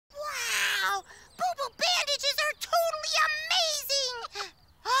Elmo! Boo-boo bandages are totally amazing!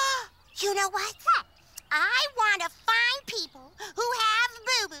 You know what? I want to find people who have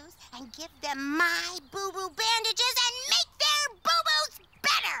boo-boos and give them my boo-boo bandages and make their boo-boos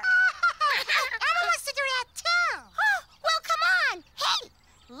better! Elmo wants to do that too! Well, come on! Hey,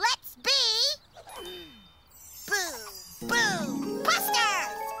 let's be... Boo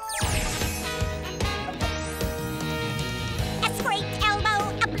Busters! A scraped elbow,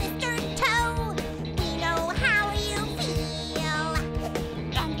 a blistered toe. We know how you feel,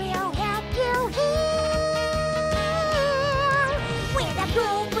 and we'll help you heal. We're the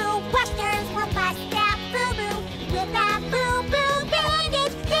Boo Busters. We'll bust that boo-boo with a boo-boo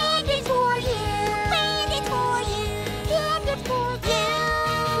bandage. Bandage for you. Bandage for you. Bandage for you.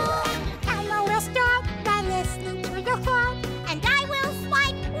 Elmo will start by listening to your heart, and I will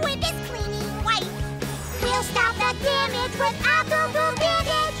swipe with this cleaning wipe. We'll stop the damage with a boo-boo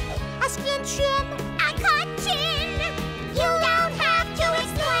bandage, a skin trim, a cotton. You don't have to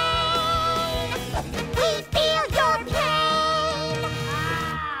explain. We feel your pain.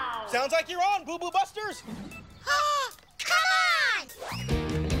 Sounds like you're on, Boo-Boo Busters. Come on!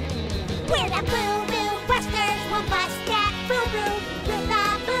 We're the Boo Busters. We'll bust that boo-boo with a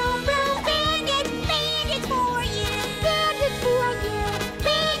boo-boo bandage. Bandage for you. Bandage for you.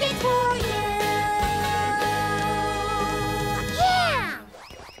 Bandage for you. Yeah!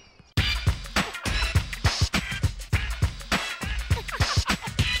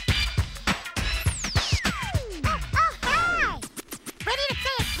 Oh, hi! Ready to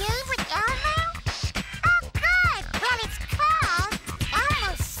play a game with Elmo? Oh, good! Well, it's called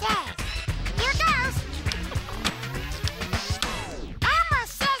Elmo Says. Here goes. Elmo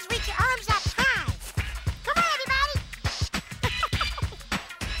says reach your arms up high. Come on, everybody.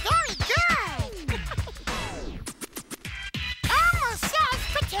 Very good. Elmo says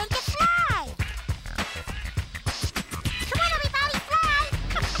pretend to fly. Come on, everybody, fly.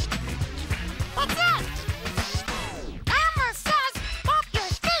 That's it. Elmo says tap your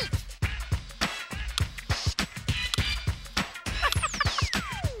feet.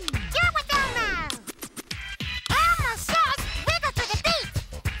 Do it with Elmo. Elmo says wiggle to the beat.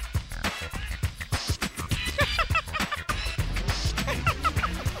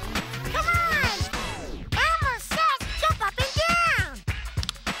 Come on. Elmo says jump up and down.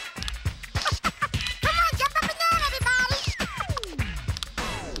 Come on, jump up and down, everybody.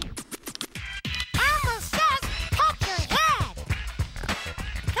 Elmo says pat your head.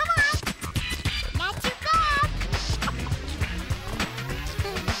 Come on. Not too bad.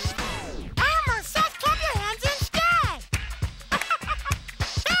 Elmo says clap your hands instead.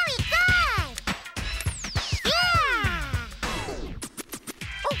 Very good. Yeah.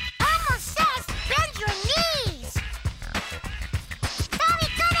 Oh, Elmo says bend your knees. Very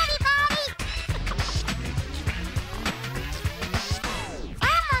good, everybody.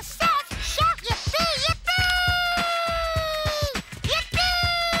 Elmo says shout yippee, yippee! Yippee!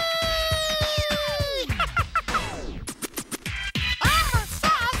 Elmo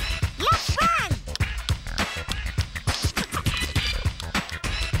says let's run.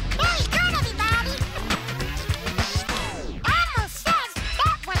 Very good, everybody. Elmo says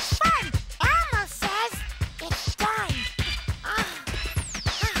that was fun. Elmo says it's done.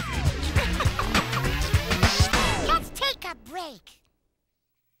 Let's take a break.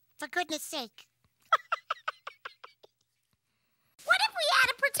 For goodness sake. What if we had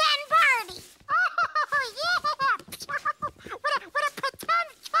a pretend party? Oh, yeah! What a pretend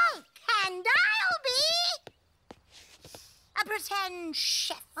cake! And I'll be a pretend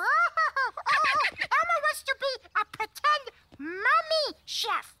chef. Elmo wants to be a pretend mummy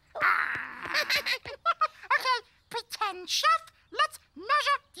chef. Okay, pretend chef, let's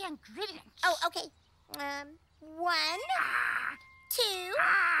measure the ingredients. Oh, okay. 1, 2,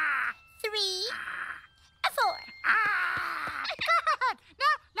 3, 4. Good.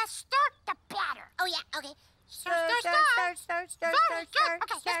 Now let's start the batter. Oh yeah. Okay. Stir. Very good.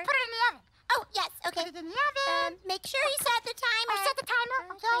 Okay, let's put it in the oven. Oh yes. Okay. Put it in the oven. Make sure you set the timer. Set the timer.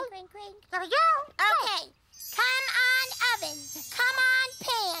 Okay. Crank. There we go. Okay. Come on oven. Come on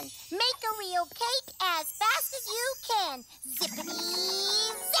pan. Make a real cake as fast as you can. Zippity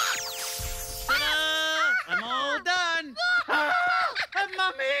zap. Ta-da! I'm all done.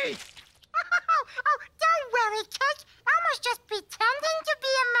 Mummy! Oh, don't worry, Cake. Elmo's just pretending to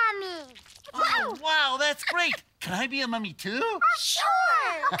be a mummy. Oh, wow, that's great. Can I be a mummy too? Oh,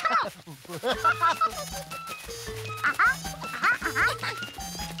 sure. Come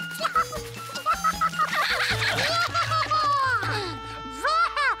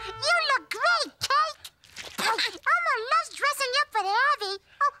Wow, you look great, Cake. Elmo loves dressing up for Abby.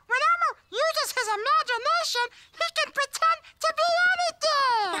 Oh, when Elmo uses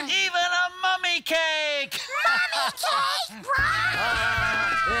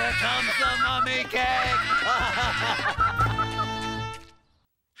comes the mummy cake!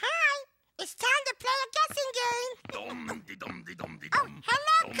 Hi, it's time to play a guessing game. Oh,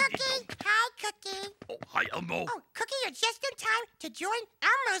 hello, Cookie. Hi, Cookie. Oh, hi, Elmo. Oh, Cookie, you're just in time to join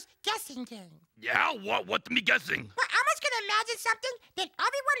Elmo's guessing game. Yeah, what me guessing? Well, Elmo's gonna imagine something, then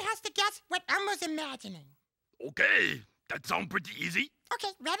everyone has to guess what Elmo's imagining. Okay, that sounds pretty easy.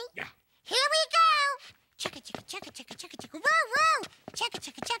 Okay, ready? Yeah. Here we go! Chugga chugga chugga chugga chugga chugga woo woo! Chugga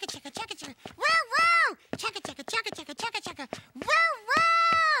chugga chugga chugga chugga chugga woo woo! Chugga chugga chugga chugga chugga chugga woo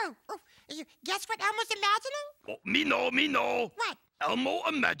woo! Oh, you guess what Elmo's imagining? Oh, me know. What? Elmo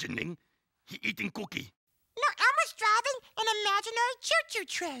imagining he eating cookie. No, Elmo's driving an imaginary choo-choo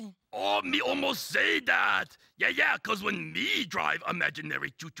train. Oh, me almost say that. Yeah, cause when me drive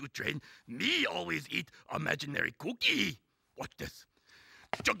imaginary choo-choo train, me always eat imaginary cookie. Watch this.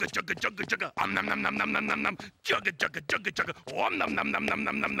 Chugga chugga chugga chugga, nom nom nom nom nom nom nom. Chugga chugga chugga chugga, nom nom nom nom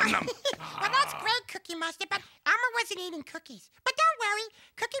nom nom nom nom. Well, that's great, Cookie Monster, but Elmo wasn't eating cookies. But don't worry,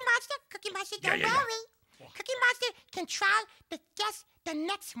 Cookie Monster, don't worry. Cookie Monster can try to guess the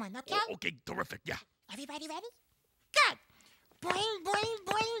next one, okay? Oh, okay, terrific, yeah. Everybody ready? Good. Boing, boing,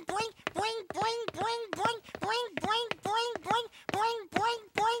 boing, boing, boing, boing, boing, boing, boing, boing, boing, boing, boing, boing,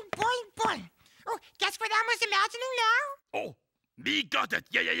 boing, boing, boing. Oh, guess what Elmo's imagining now? Oh, me got it.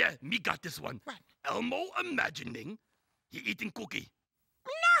 Yeah. Me got this one. What? Elmo imagining he eating cookie.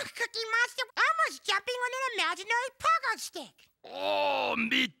 No, Cookie Monster. Elmo's jumping on an imaginary pogo stick. Oh,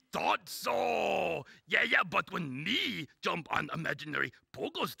 me thought so. Yeah, but when me jump on imaginary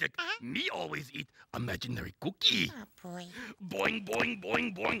pogo stick, me always eat imaginary cookie. Oh, boy. Boing, boing,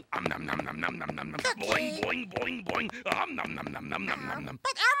 boing, boing. Nom, nom, nom, nom, nom, nom, nom. Boing, boing, boing, boing. Nom, nom, nom, nom, nom, nom.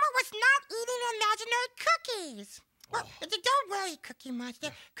 But Elmo was not eating imaginary cookies. Well, don't worry, Cookie Monster.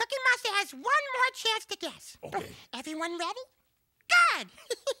 Cookie Monster has one more chance to guess. Okay. Everyone ready? Good.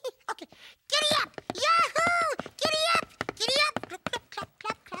 Okay. Giddy up! Yahoo! Giddy up! Giddy up! Clap, clap, clap,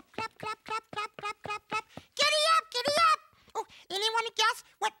 clap, clap, clap, clap, clap, clap, clap, clap. Giddy up! Giddy up! Oh, anyone guess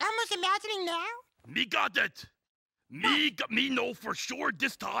what Elmo's imagining now? Me got it. Me know for sure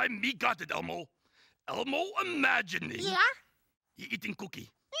this time. Me got it, Elmo. Elmo imagining. Yeah? He eating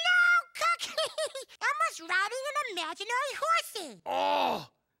cookie. No, Cookie! Elmo's riding an imaginary horsey. Oh,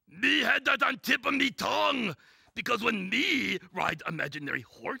 me had that on tip of me tongue. Because when me ride imaginary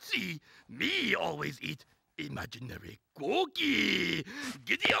horsey, me always eat imaginary cookie.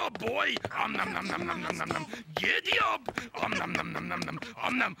 Giddy up, boy. Nom nom nom nom nom nom nom nom. Giddy up. Nom nom nom nom nom.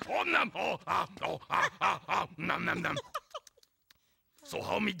 Nom nom. Oh nom nom. So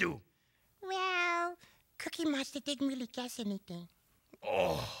how me do? Well, Cookie Monster didn't really guess anything.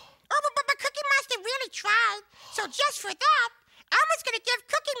 Oh. Oh, but Cookie Monster really tried. So just for that, Elmo's gonna give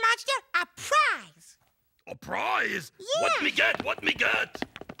Cookie Monster a prize. A prize? Yeah. What me get?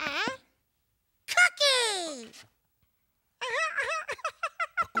 Cookie!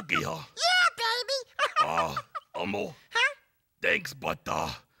 A cookie, huh? Yeah, baby! Elmo. Huh? Thanks, but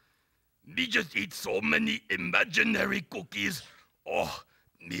me just eat so many imaginary cookies. Oh,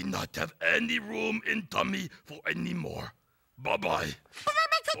 me not have any room in tummy for any more. Bye-bye.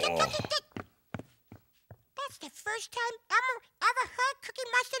 Oh. That's the first time Elmo ever heard Cookie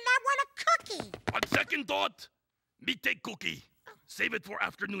Monster not want a cookie. On second thought, me take cookie. Save it for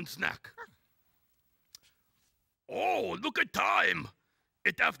afternoon snack. Oh, look at time.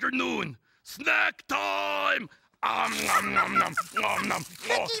 It's afternoon. Snack time. Nom nom nom nom nom.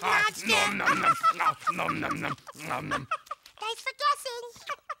 Cookie Monster. Nom nom nom nom nom nom nom. Thanks for guessing.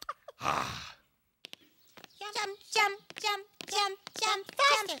 Jump, jump, jump, jump, jump,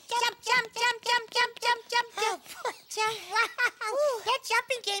 faster. Jump, jump, jump, jump, jump, jump, jump, jump. Jump. Wow. That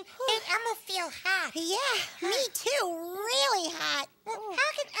jumping game made Elmo feel hot. Yeah, me too. Really hot. Well,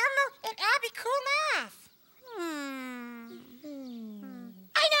 how can Elmo and Abby cool off?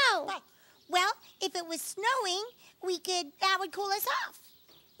 I know. What? Well, if it was snowing, that would cool us off.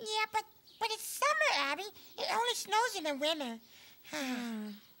 Yeah, but it's summer, Abby. It only snows in the winter.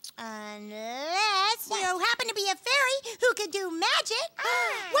 Unless you happen to be a fairy who can do magic.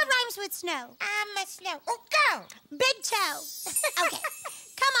 What rhymes with snow? I'm a snow. Oh, go! Big toe. Okay.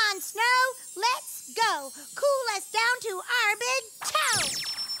 Come on, Snow. Let's go. Cool us down to our big toe.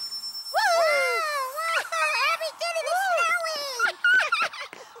 Woo! Whoa! Abby did it! It's snowing!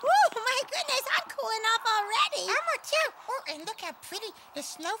 Woo! My goodness, I'm cooling off already. Elmo, too. Oh, and look how pretty the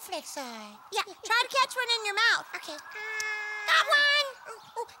snowflakes are. Yeah, try to catch one in your mouth. Okay. Got one!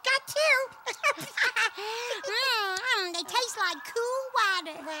 Oh, got two! They taste like cool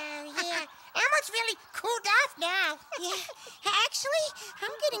water. Wow, yeah. Elmo's really cooled off now. Yeah, actually,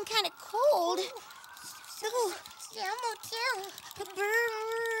 I'm getting kind of cold. Elmo, too.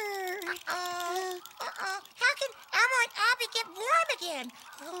 How can Elmo and Abby get warm again?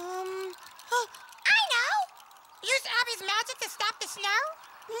 Oh, I know! Use Abby's magic to stop the snow?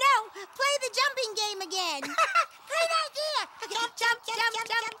 No, play the jumping game again. Great idea! Jump, jump, jump,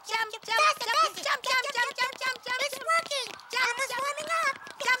 jump, jump, jump, jump, jump, jump, jump. It's working! Elmo's warming up!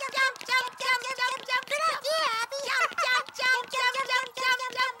 Jump, jump, jump, jump, jump, jump. Good idea, Abby! Jump, jump, jump, jump, jump, jump,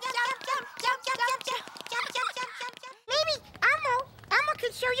 jump, jump, jump, jump, jump. Maybe Elmo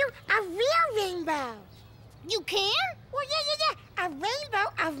can show you a real rainbow. You can? Well, yeah. A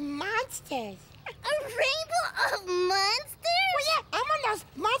rainbow of monsters. A rainbow of monsters? Well, yeah, Elmo knows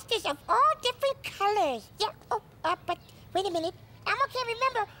monsters of all different colors. Yeah, but wait a minute. Elmo can't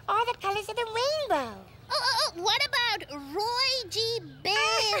remember all the colors of the rainbow. What about Roy G.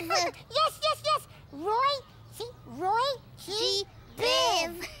 Biv? Yes. Roy G.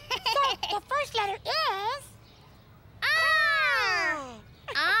 Biv. So, the first letter is... R!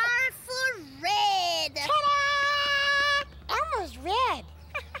 R for red. Ta-da! Elmo's red.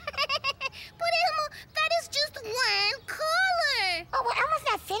 But Elmo, that is just one color. Oh, well, Elmo's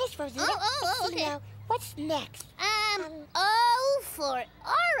not finished, Rosita. Oh, okay. Now, what's next? O for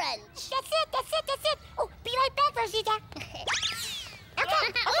orange. That's it. Oh, be right back, Rosita. Okay.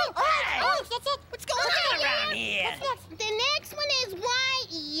 Orange, that's it. What's going on around here? What's next? The next one is white,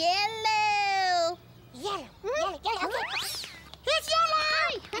 yellow. Yellow. Okay. Here's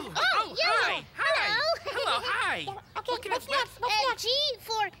yellow. Oh, yellow. Hello, hi. Okay, what's next? G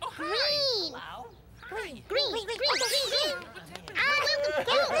for green. Wow. Green.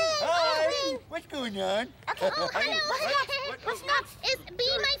 Hi. What's going on? Okay. Oh, hello. What's next? Is B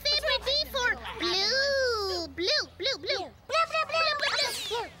my favorite? B for blue. Blue. Blue. Blue. Good.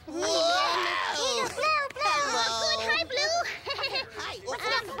 Hi, Blue.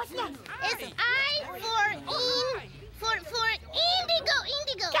 What's next? Is I for indigo.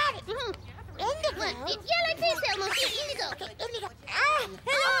 Got it. Mhm. Indigo. Yeah, like this, Elmo. See, indigo. Okay, indigo. I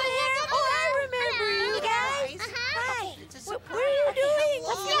remember you guys. Uh-huh. Hi. What are you doing?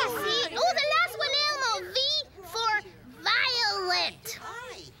 What's next? See? Oh, the last one, Elmo. V for violet.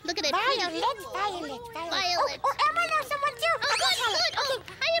 Look at it. Violet. Oh, Elmo knows someone too. Oh, good. Oh,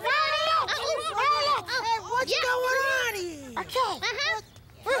 hi, everyone. Violet. What's going on here? Okay. Uh-huh.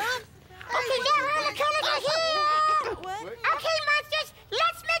 Okay, now all the colors are here. Okay, monsters,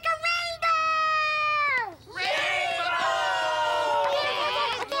 let's make a rainbow.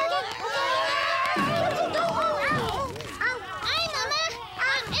 Hi, Mama.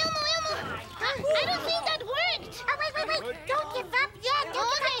 Elmo. I don't think that worked. Oh, wait. Don't give up yet. Don't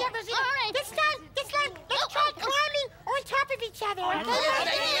give up yet, Rosita. All right. This time, let's try climbing on top of each other, okay?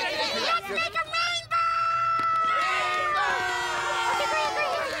 Let's make a rainbow.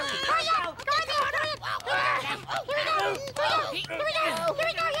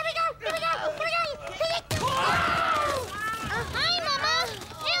 Hi, Mama.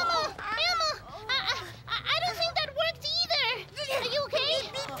 Elmo. I don't think that worked either. Are you okay?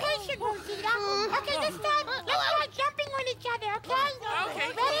 Be patient, Rosita. Okay, this time, let's try jumping on each other, okay? Okay.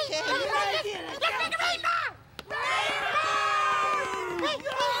 Ready? Let's make a rainbow!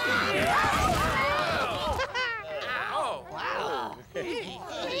 Oh, wow. We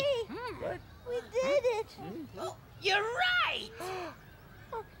did it. You're right.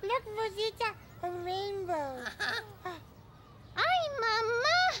 Oh, look, Rosita, a rainbow. Hi,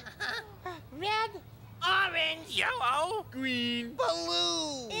 Mama. Red, Orange. Yellow. Green.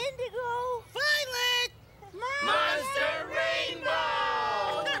 Blue. indigo, Violet. Monster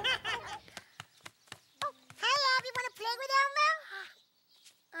Rainbow! Hi, Abby. Want to play with Elmo?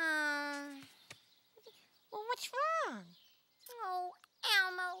 Well, what's wrong? Oh,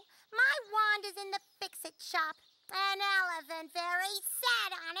 Elmo, my wand is in the fix-it shop. An elephant very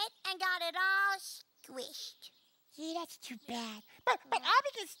sat on it and got it all squished. Gee, that's too bad. But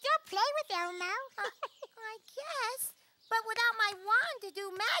Abby can still play with Elmo. I guess. But without my wand to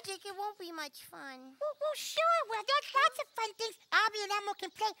do magic, it won't be much fun. Well, sure. Well, there's lots of fun things Abby and Elmo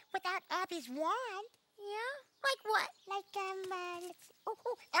can play without Abby's wand. Yeah? Like what? Like, let's see.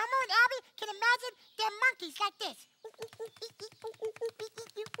 Elmo and Abby can imagine they're monkeys like this.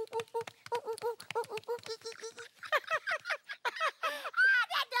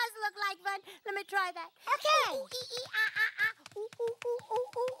 That does look like fun. Let me try that. Okay.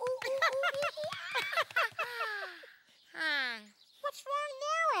 What's wrong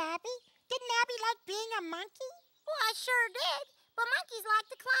now, Abby? Didn't Abby like being a monkey? Well, I sure did. But monkeys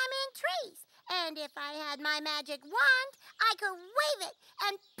like to climb in trees. And if I had my magic wand, I could wave it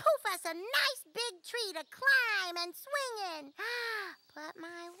and poof us a nice big tree to climb and swing in. But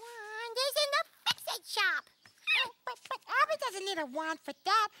my wand is in the fix-it shop. But Abby doesn't need a wand for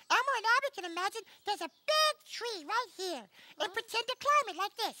that. Elmo and Abby can imagine there's a big tree right here. And pretend to climb it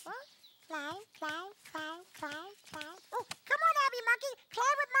like this. Climb, climb, climb, climb, climb. Oh, come on, Abby Monkey.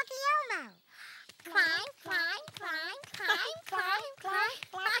 Climb with Monkey Elmo. Climb, climb, climb, climb, climb, climb,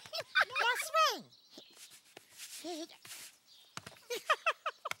 climb. Now swing.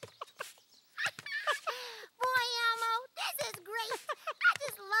 Boy, Elmo, this is great. I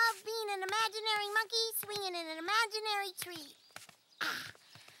just love being an imaginary monkey swinging in an imaginary tree.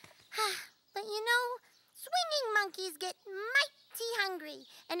 But you know, swinging monkeys get mighty hungry.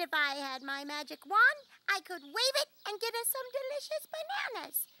 And if I had my magic wand, I could wave it and get us some delicious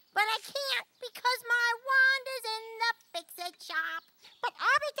bananas. But I can't because my wand is in the fix-it shop. But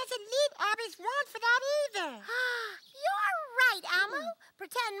Abby doesn't need Abby's wand for that either. You're right, Elmo.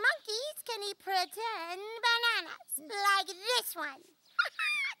 Pretend monkeys can eat pretend bananas. Like this one.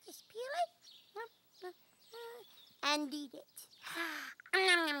 Just peel it and eat it. Yeah.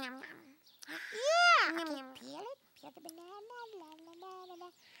 Okay, peel it. Peel the banana. La, la, la, la,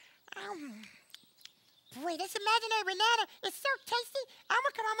 la. Boy, this imaginary banana is so tasty,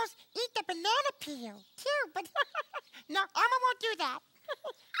 Elmo can almost eat the banana peel, too. But no, Elmo won't do that.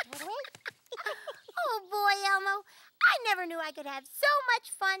 Oh, boy, Elmo. I never knew I could have so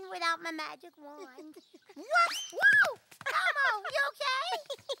much fun without my magic wand. What? Whoa! Elmo, you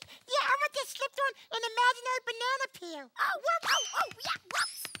okay? Yeah, Elmo just slipped on an imaginary banana peel. Oh, yeah,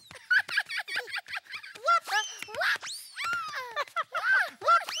 whoops. Whoops. Whoops.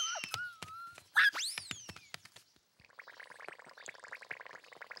 Whoops.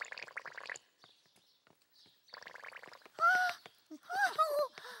 Oh,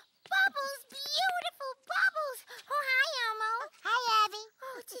 bubbles, beautiful bubbles. Oh, hi, Elmo. Hi, Abby.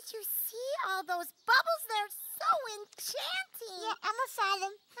 Oh, did you see all those bubbles? They're so enchanting. Yeah, Elmo saw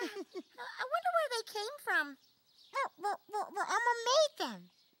them. I wonder where they came from. Well, Elmo made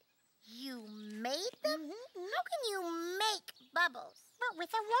them. You made them? How can you make bubbles? Well,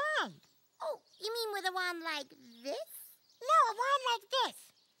 with a wand. Oh, you mean with a wand like this? No, a wand like this.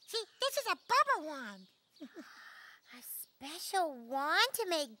 See, this is a bubble wand. A special wand to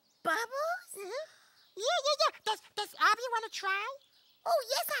make bubbles? Yeah. Does Abby want to try? Oh,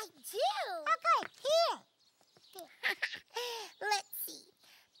 yes, I do. Okay, here. Let's see.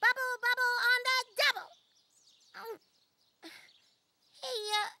 Bubble, bubble on the double. Hey,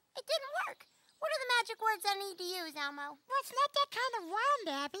 it didn't work. What are the magic words I need to use, Elmo? Well, it's not that kind of wand,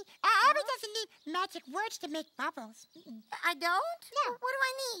 Abby. Abby doesn't need magic words to make bubbles. I don't? No. What do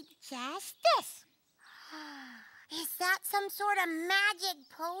I need? Just this. Is that some sort of magic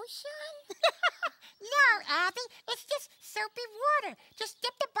potion? No, Abby, it's just soapy water. Just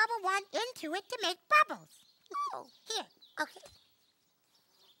dip the bubble wand into it to make bubbles. Oh, Here. okay.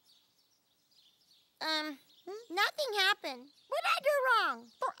 Nothing happened. What did I do wrong?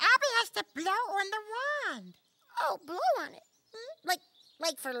 Well, Abby has to blow on the wand. Oh, blow on it.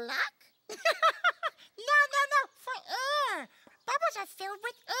 Like for luck? No, for air. Bubbles are filled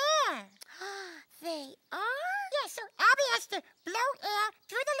with air. They are? Yeah, so Abby has to blow air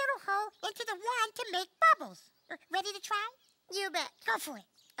through the little hole into the wand to make bubbles. Ready to try? You bet. Go for it.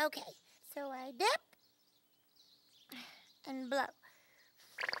 Okay, so I dip and blow.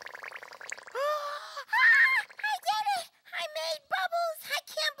 I did it! I made bubbles! I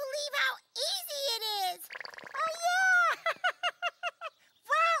can't believe how easy it is! Oh, yeah!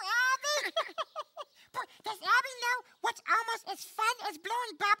 Wow, Abby! Boy, does Abby know what's almost as fun as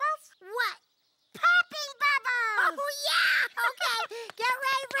blowing bubbles? What? Popping bubbles! Oh, yeah! Okay, get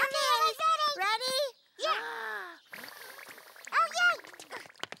ready for me! Ready. Ready? Yeah. Oh, yay!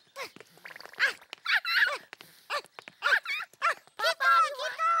 Keep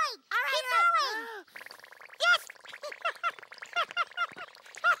going! All right, Keep going! Yes!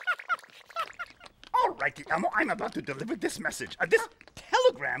 All righty, Elmo, I'm about to deliver this message, this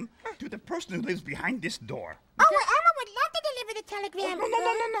telegram, to the person who lives behind this door. Oh, well, Elmo would love to deliver the telegram.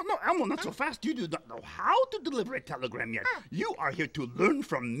 No, Elmo, not so fast. You do not know how to deliver a telegram yet. You are here to learn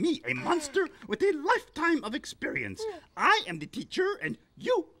from me, a monster with a lifetime of experience. I am the teacher, and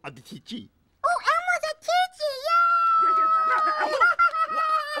you are the teachee. Oh, Elmo's a teacher, yeah! Elmo,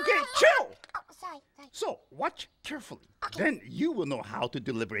 okay, chill! Oh, sorry. So, watch carefully. Then you will know how to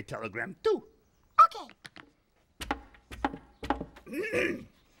deliver a telegram, too. Okay.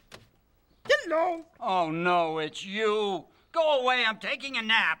 Hello. Oh, no, it's you. Go away, I'm taking a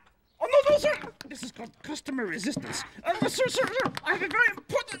nap. Oh, no, sir. This is called customer resistance. Sir, I have a very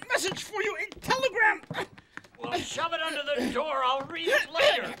important message for you, a telegram. Well, shove it under the door. I'll read it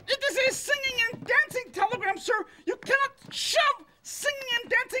later. It is a singing and dancing telegram, sir. You cannot shove singing and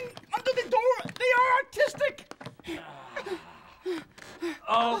dancing under the door. They are artistic.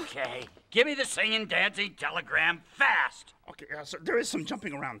 Give me the singing, dancing telegram fast. Okay, so there is some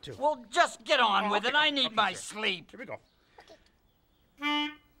jumping around, too. Well, just get on with it. I need my sure. sleep. Here we go.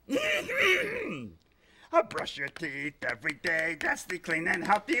 Brush your teeth every day. That's the clean and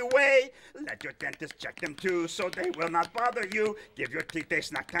healthy way. Let your dentist check them, too, so they will not bother you. Give your teeth a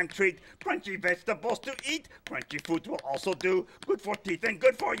snack time treat. Crunchy vegetables to eat. Crunchy food will also do. Good for teeth and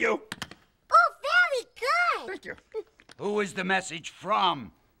good for you. Oh, very good. Thank you. Who is the message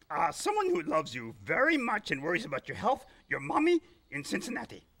from? Someone who loves you very much and worries about your health, your mommy in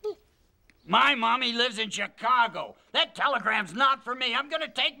Cincinnati. My mommy lives in Chicago. That telegram's not for me. I'm gonna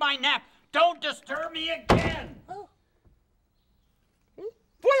take my nap. Don't disturb me again.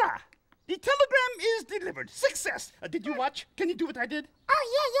 Voila! The telegram is delivered. Success! Did you watch? Can you do what I did? Oh,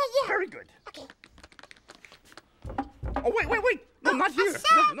 yeah. Very good. Okay. Oh, wait. No, not here.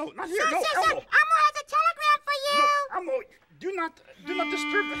 No, not here. No, Elmo Elmo. has a telegram for you. No, Elmo, do not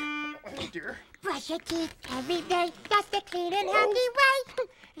disturb the... Oh, dear. Brush your teeth every day. That's the clean and healthy way.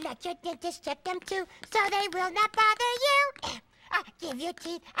 Let your dentist check them too, so they will not bother you. Give your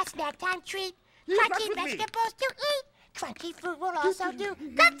teeth a snack time treat. Crunchy vegetables to eat. Crunchy food will also do.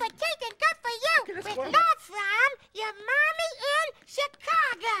 Good for teeth and good for you. With love from your mommy in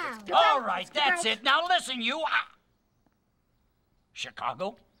Chicago. All right, that's it. Now listen, you.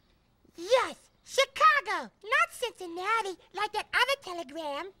 Chicago? Yes, Chicago, not Cincinnati, like that other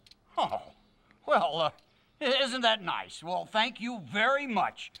telegram. Oh, well, isn't that nice? Well, thank you very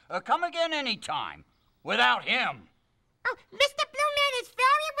much. Come again anytime. Without him. Oh, Mr. Blue Man is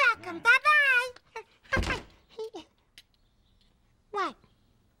very welcome. Bye-bye. What? What?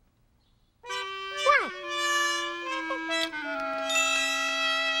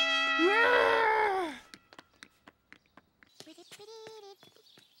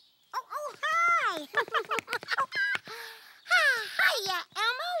 Oh, hi. Hiya,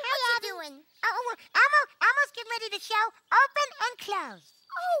 Elmo. What you doing? Elmo's getting ready to show open and close.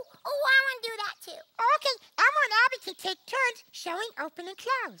 Oh, I want to do that too. Okay, Elmo and Abby can take turns showing open and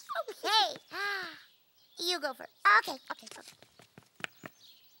close. Okay. You go first. Okay.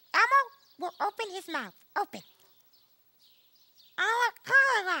 Elmo will open his mouth. Open.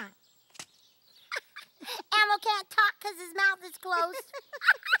 Elmo can't talk because his mouth is closed.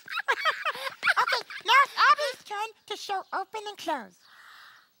 Okay, now it's Abby's turn to show open and close.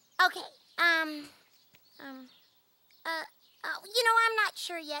 Okay, I'm not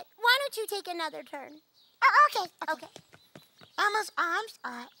sure yet. Why don't you take another turn? Oh, okay. Elmo's arms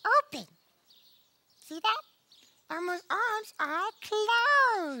are open. See that? Elmo's arms are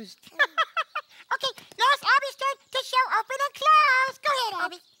closed. Okay, now it's Abby's turn to show open and close. Go ahead,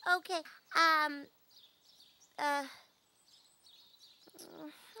 Abby. Okay,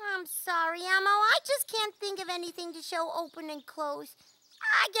 I'm sorry, Elmo. I just can't think of anything to show open and close.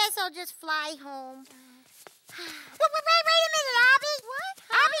 I guess I'll just fly home. Wait a minute, Abby. What?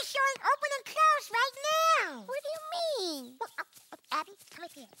 Huh? Abby's showing open and close right now. What do you mean? Well, Abby, come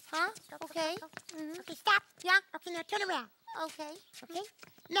up here. Huh? Okay. Go. Mm-hmm. Okay, stop. Yeah? Okay, now turn around. Okay. Okay?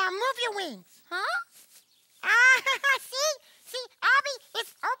 Now move your wings. Huh? See, Abby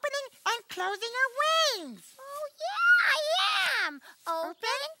is opening and closing her wings. Oh, yeah, I am.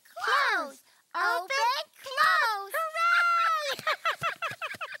 Open, close. Open, close. Hooray!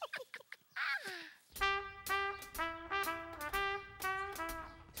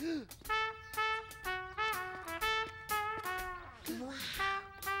 Wow.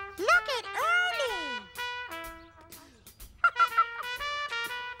 Look at Ernie.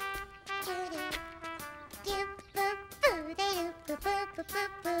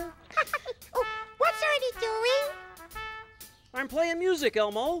 Oh, what's Ernie doing? I'm playing music,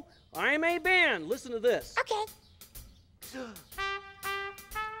 Elmo. I'm a band. Listen to this. Okay. That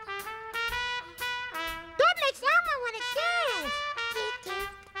makes Elmo want to dance.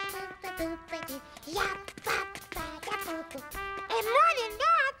 And more than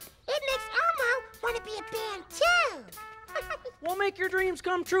that, it makes Elmo want to be a band too. Well, make your dreams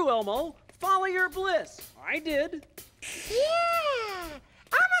come true, Elmo. Follow your bliss. I did. Yeah.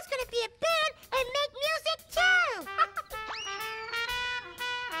 Elmo's going to be a band and make music too.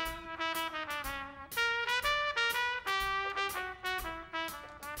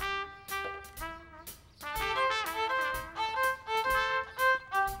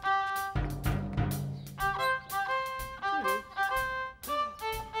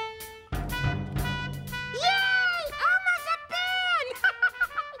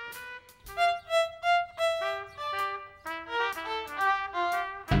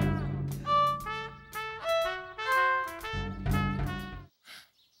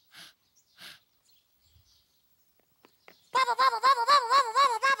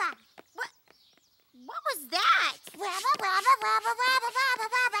 wobble, wobble, wobble,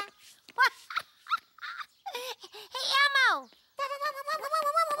 wobble. Hey, Elmo!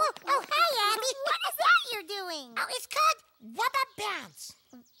 Oh, hi, Abby. What is that you're doing? Oh, it's called Wubba Bounce.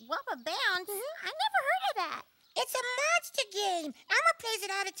 Wubba Bounce? I never heard of that. It's a monster game. Elmo plays it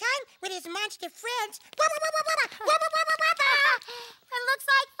all the time with his monster friends. Wubba, wubba, wubba, wubba, wubba, wubba. It looks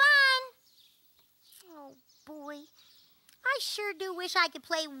like fun. Oh, boy. I sure do wish I could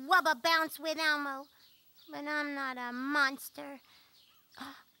play Wubba Bounce with Elmo. But I'm not a monster.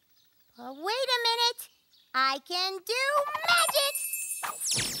 But wait a minute. I can do magic!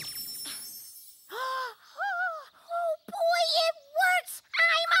 Oh, boy, it works!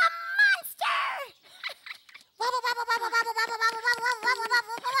 I'm a monster! Wubba, wubba, wubba, wubba, wubba, wubba, wubba, wubba,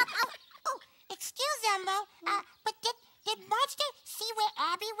 wubba, wubba. Oh, excuse Elmo. But did Monster see where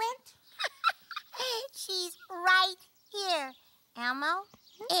Abby went? She's right here. Elmo,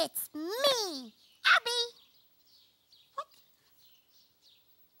 it's me, Abby. What?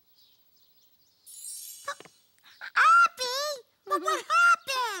 Abby! What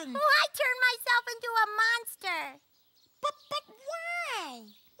happened? Oh, I turned myself into a monster. But why?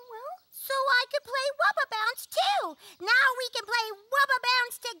 Well, so I could play Wubba Bounce, too. Now we can play Wubba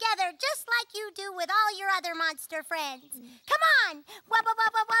Bounce together, just like you do with all your other monster friends. Come on. Wubba,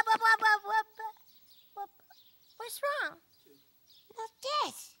 wubba, wubba, wubba, wubba. What's wrong? Well,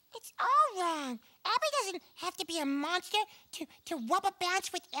 this. It's all wrong. Abby doesn't have to be a monster to Wubba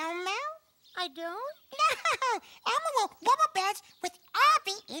Bounce with Elmo. I don't? No! Elmo will Wubba Bounce with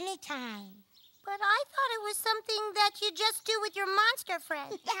Abby anytime. But I thought it was something that you just do with your monster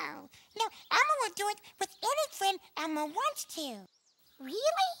friend. No, Elmo will do it with any friend Elmo wants to.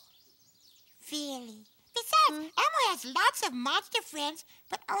 Really? Really. Besides, Elmo has lots of monster friends,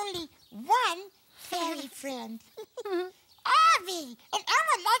 but only one fairy friend. Abby! And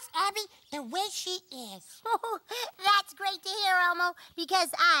Elmo likes Abby the way she is. Oh, that's great to hear, Elmo,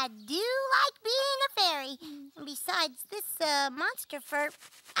 because I do like being a fairy. And besides, this monster fur,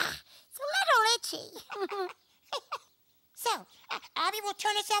 it's a little itchy. So, Abby will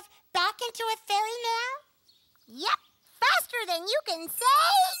turn herself back into a fairy now? Yep, faster than you can say.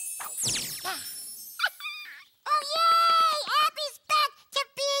 Oh, yay! Abby's back to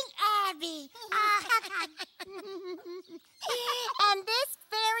being Abby. And this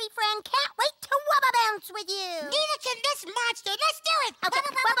fairy friend can't wait to Wubba Bounce with you. Neither can this monster. Let's do it. Okay.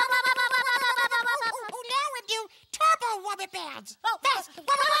 Oh, now we do Turbo Wubba Bounce. Oh, fast.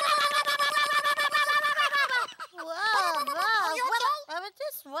 Whoa. You okay? I was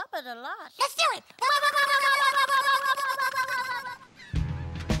just whooping a lot. Let's do it.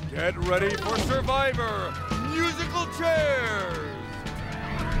 Get ready for Survivor! Musical chairs!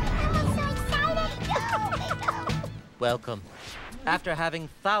 I'm so excited. Welcome. After having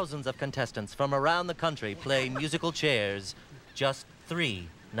thousands of contestants from around the country play musical chairs, just 3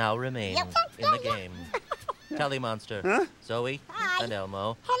 now remain in the game. Telly Monster, Zoe, and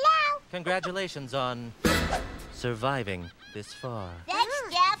Elmo. Hello. Congratulations on surviving this far. Thanks,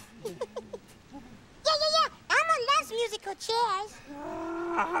 Jeff. Yeah. Elmo loves musical chairs.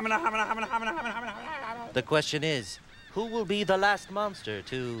 The question is, who will be the last monster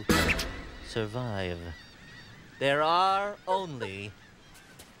to survive? There are only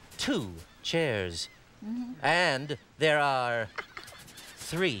 2 chairs. And there are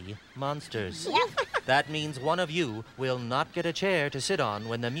 3 monsters. That means one of you will not get a chair to sit on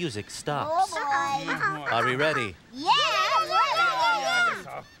when the music stops. Oh, boy. Are we ready? Yeah.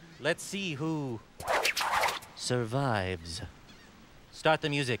 Let's see who survives. Start the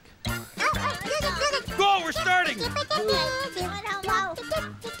music. Go, we're starting!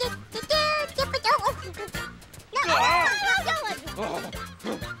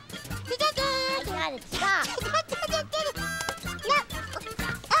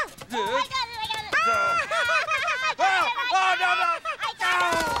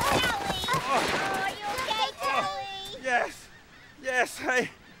 Yes, I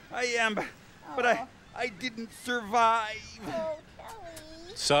am, but I didn't survive.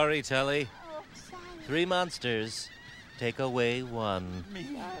 Sorry, Telly. 3 monsters. Take away 1.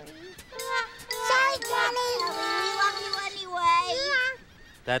 Sorry, Telly. We love you anyway.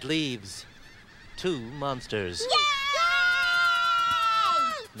 That leaves 2 monsters. Yay!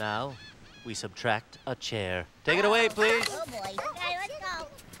 Now, we subtract a chair. Take it away, please. Oh, boy. Okay, let's go.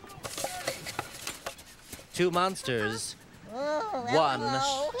 2 monsters, Oh, 1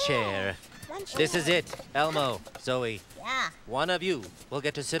 chair. This is it, Elmo, Zoe. Yeah. One of you will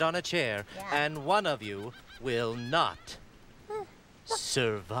get to sit on a chair, Yeah. and one of you will not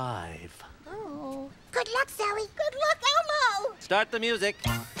survive. Oh. Good luck, Zoe. Good luck, Elmo. Start the music.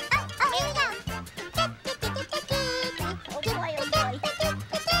 Here we go.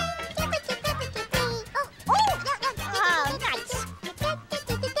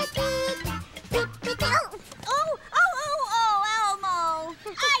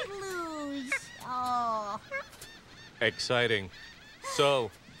 Exciting.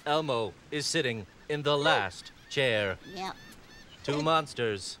 So, Elmo is sitting in the last chair. Yep. 2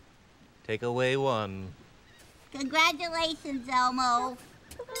 monsters. Take away 1. Congratulations, Elmo.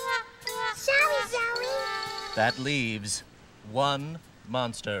 Sorry, Zoe. That leaves 1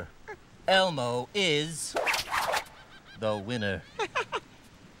 monster. Elmo is the winner.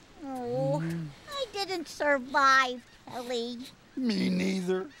 Oh, I didn't survive, Ellie. Me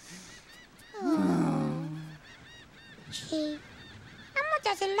neither. Gee, Elmo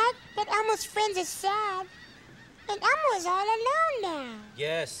doesn't like that Elmo's friends are sad. And Elmo is all alone now.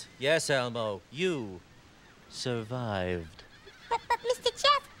 Yes, Elmo. You survived. But Mr.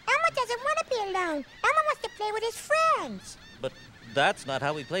 Jeff, Elmo doesn't want to be alone. Elmo wants to play with his friends. But that's not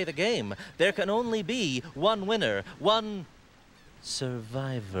how we play the game. There can only be 1 winner, 1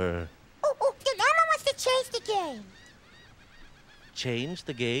 survivor. Oh, then Elmo wants to change the game. Change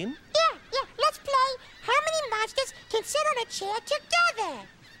the game? Yeah, let's play how many monsters can sit on a chair together.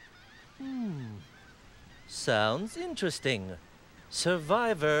 Sounds interesting.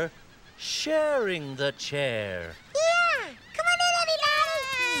 Survivor sharing the chair. Yeah, come on in, everybody.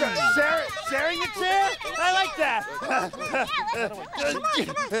 Sharing the chair? I like that.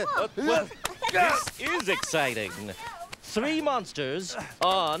 Well, this is exciting. 3 monsters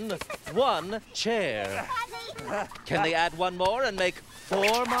on 1 chair. Can they add 1 more and make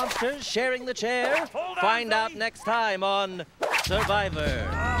 4 monsters sharing the chair? Find out next time on Survivor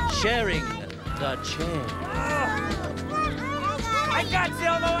Sharing the Chair. I got you,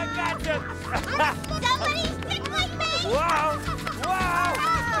 Elmo, I got you. Somebody's tickling me! Wow!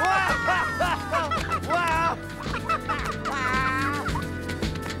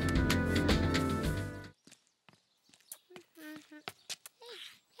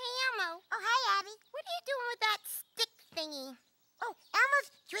 Hey, Elmo. Oh, hi, Abby. What are you doing with that stick thingy? Oh, Elmo's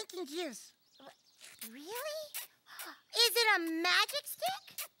drinking juice. Really? Is it a magic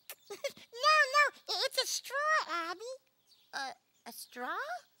stick? No, it's a straw, Abby. A straw?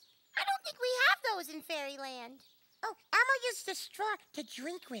 I don't think we have those in Fairyland. Oh, Elmo used the straw to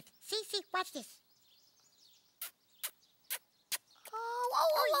drink with. See, watch this.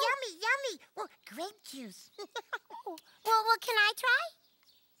 Oh, yummy. Well, grape juice. well, can I try?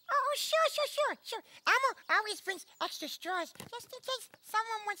 Oh, sure. Elmo always brings extra straws just in case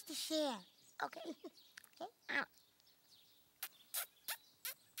someone wants to share. Okay.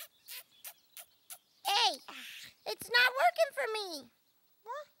 Hey, it's not working for me.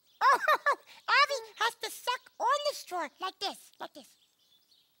 What? Oh, Abby has to suck on the straw like this.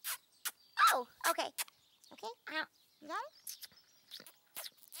 Oh, okay. You got it?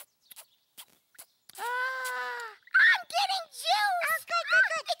 I'm getting juice! Oh, good.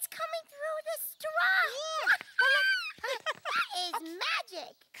 It's coming through the straw. Yeah. That is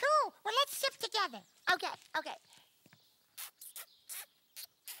magic. Cool. Well, let's sip together. Okay.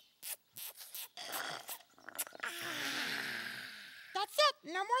 That's it.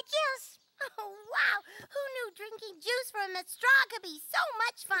 No more juice. Oh, wow. Who knew drinking juice from a straw could be so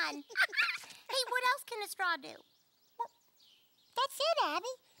much fun? Hey, what else can a straw do? Well, that's it,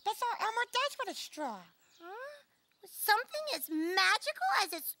 Abby. That's all Elmo does with a straw. Huh? Something as magical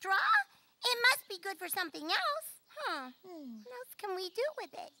as a straw? It must be good for something else. What else can we do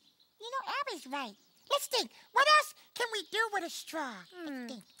with it? You know, Abby's right. Let's think. What else can we do with a straw? Let's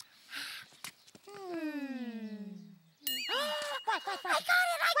think. What? I got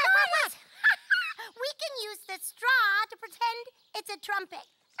it! We can use the straw to pretend it's a trumpet.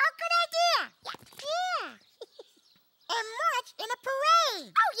 Oh, good idea! Yeah. And march in a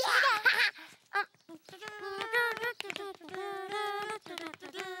parade. Oh, yeah.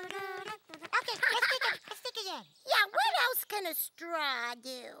 Okay, let's think again. Yeah, what else can a straw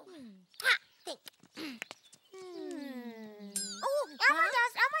do? Think. Oh, Elmo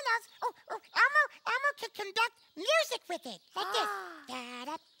knows. Oh, Elmo can conduct music with it, like this.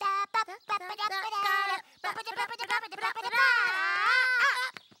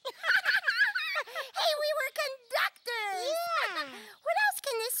 Hey, we were conductors. Yeah. What else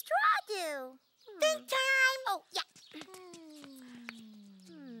can this straw do? Think time. Oh, yeah.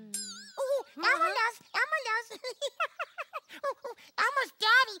 Oh, Elmo knows. Elmo's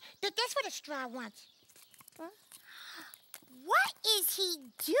daddy did this with a straw once. What is he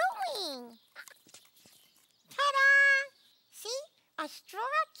doing? Ta-da! See? A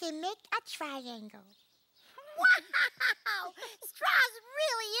straw can make a triangle. Wow! Straws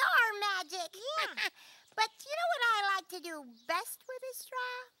really are magic. Yeah. But you know what I like to do best with a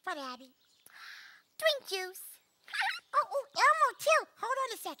straw? What, Abby? Drink juice. Oh, Elmo too. Hold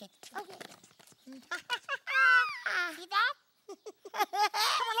on a second. Okay. See that?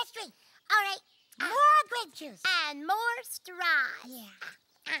 Come on, let's drink. All right. More grape juice. And more straws. Yeah.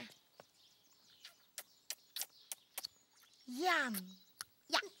 Yum.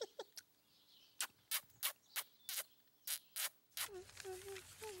 Yeah.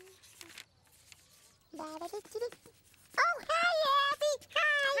 Oh, hi, Abby.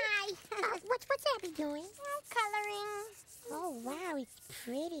 Hi. What's Abby doing? Coloring. Oh, wow, it's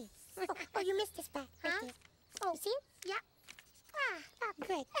pretty. Oh, you missed this spot. Right there. Oh, you see it? Yeah. Oh,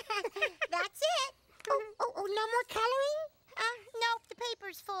 good. That's it. Oh, no more coloring? Nope, the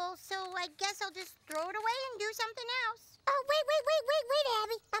paper's full, so I guess I'll just throw it away and do something else. Oh, wait,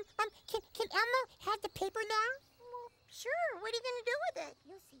 Abby. Can Elmo have the paper now? Well, sure. What are you going to do with it?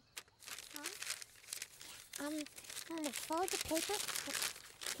 You'll see. I'm going to fold the paper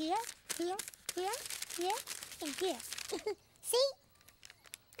here, and here. See?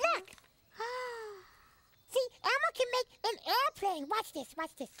 Look. See, Elmo can make an airplane. Watch this.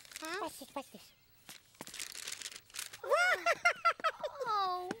 Huh? Watch this.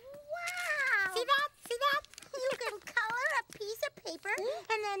 Oh, wow. See that? You can color a piece of paper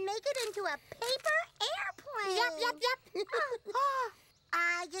and then make it into a paper airplane. Yep.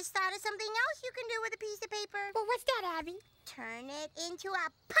 I just thought of something else you can do with a piece of paper. Well, what's that, Abby? Turn it into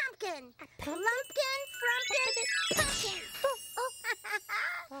a pumpkin. Pumpkin? Pumpkin.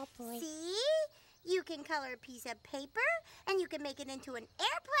 Oh, boy. See? You can color a piece of paper, and you can make it into an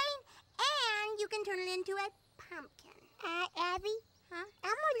airplane, and you can turn it into a pumpkin. Abby? Huh?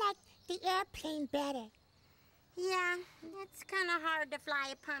 Elmo likes the airplane better. Yeah, it's kind of hard to fly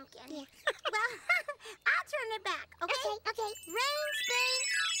a pumpkin. Yeah. Well, I'll turn it back, okay? Okay. Rain, Spain,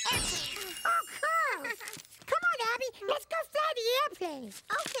 airplane. Oh, cool. Come on, Abby. Let's go fly the airplane.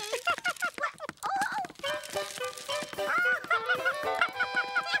 Okay.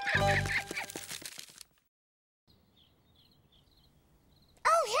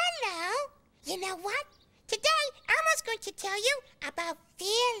 Oh, hello. You know what? Today, Elmo's going to tell you about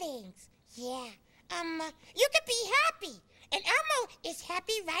feelings. Yeah. You can be happy. And Elmo is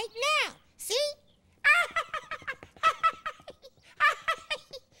happy right now. See?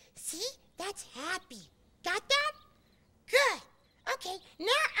 See? That's happy. Got that? Good. Okay,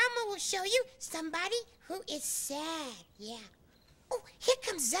 now Elmo will show you somebody who is sad. Yeah. Oh, here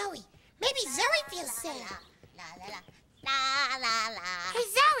comes Zoe. Maybe Zoe feels sad. Hey,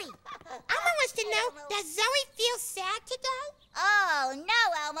 Zoe. Elmo wants to know, does Zoe feel sad today? Oh,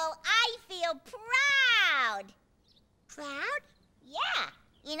 no, Elmo. I feel proud. Proud? Yeah.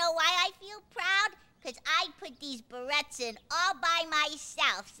 You know why I feel proud? Because I put these barrettes in all by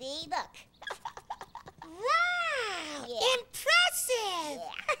myself. See? Look. Wow! Yeah. Impressive!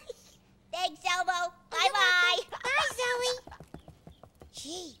 Yeah. Thanks, Elmo. Bye-bye. Bye, Zoe.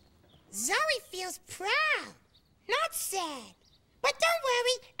 Gee, Zoe feels proud, not sad. But don't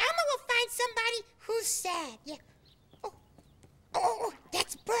worry, Elmo will find somebody who's sad. Yeah. Oh,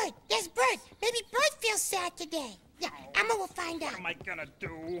 that's Bird. There's Bird. Maybe Bird feels sad today. Yeah, Elmo will find out. What am I gonna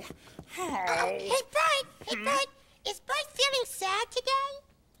do? Hey, Bird. Is Bird feeling sad today?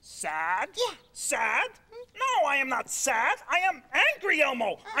 Sad? Yeah. Sad? No, I am not sad. I am angry,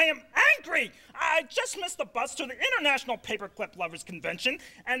 Elmo. I am angry. I just missed the bus to the International Paperclip Lovers Convention,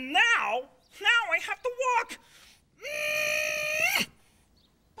 and now I have to walk.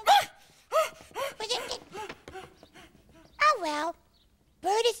 Oh, well.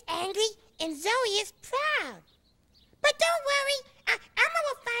 Bird is angry and Zoe is proud. But don't worry, Elmo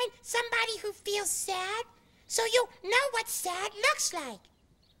will find somebody who feels sad, so you'll know what sad looks like.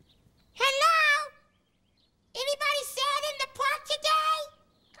 Hello? Anybody sad in the park today?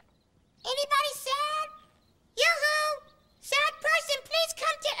 Anybody sad? Yoo-hoo! Sad person, please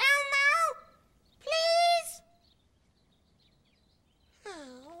come to Elmo. Please?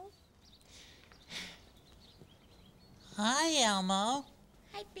 Oh. Hi, Elmo.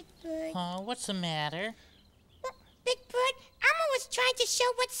 Hi, Big Bird. Oh, what's the matter? Well, Big Bird, Elmo was trying to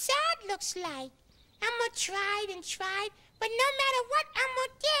show what sad looks like. Elmo tried and tried, but no matter what Elmo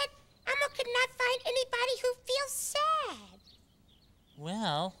did, Elmo could not find anybody who feels sad.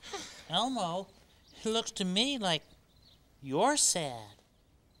 Well, Elmo, it looks to me like you're sad.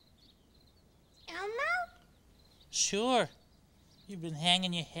 Elmo? Sure. You've been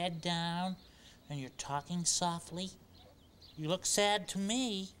hanging your head down and you're talking softly. You look sad to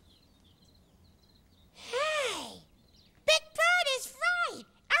me. Hey! Big Bird is right!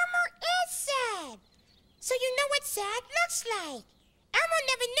 Elmo is sad! So you know what sad looks like. Elmo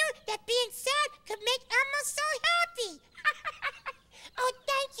never knew that being sad could make Elmo so happy. Oh,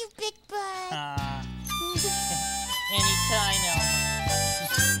 thank you, Big Bird. Anytime, Elmo.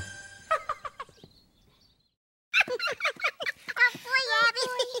 Oh, boy, Abby.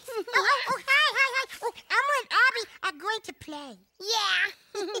 Oh, hi.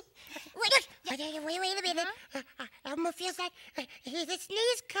 Wait a minute. Elmo feels like there's a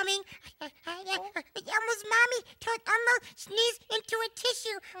sneeze coming. Elmo's mommy told Elmo sneeze into a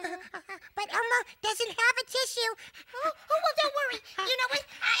tissue. But Elmo doesn't have a tissue. Oh, well, don't worry. You know what?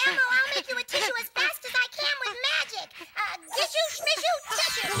 Elmo, I'll make you a tissue as fast as I can with magic. Tissue, schmissue,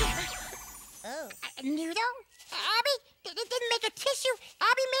 tissue. Oh. A noodle? Abby, it didn't make a tissue.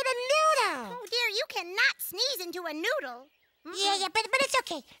 Abby made a noodle. Oh, dear, you cannot sneeze into a noodle. Yeah, but it's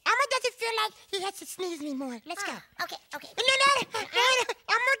okay. Elmo doesn't feel like he has to sneeze anymore. Let's go. Okay. No.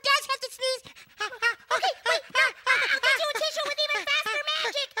 Elmo does have to sneeze. Okay, wait. I'll get you a tissue with even faster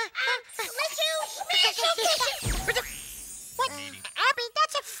magic. Tissue. What? Abby,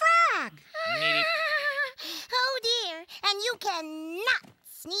 that's a frog. Oh, dear. And you cannot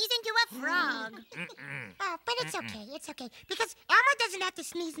sneeze into a frog. Oh, but it's okay. It's okay. Because Elmo doesn't have to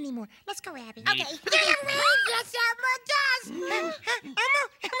sneeze anymore. Let's go, Abby. Okay. Yes, Elmo does.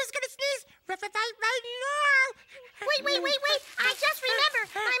 Elmo's gonna sneeze right now. Wait. I just remembered.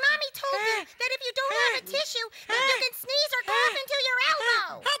 My mommy told me that if you don't have a tissue, then you can sneeze or cough into your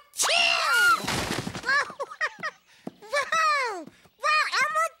elbow. Wow,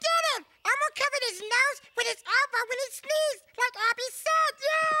 Elmo did it. Elmo covered his nose with his elbow when he sneezed, like Abby said.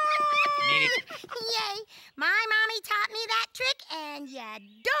 Yay! Yay. My mommy taught me that trick, and you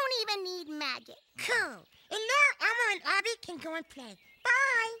don't even need magic. Cool. And now Elmo and Abby can go and play.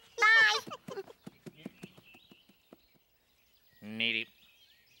 Bye. Needy.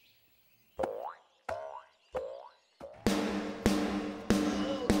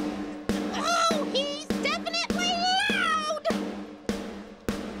 Oh, he's definitely loud!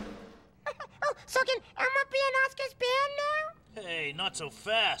 So can Elmo be in Oscar's band now? Hey, not so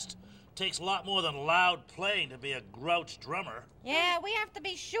fast. Takes a lot more than loud playing to be a grouch drummer. Yeah, we have to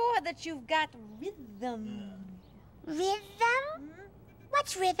be sure that you've got rhythm. Rhythm?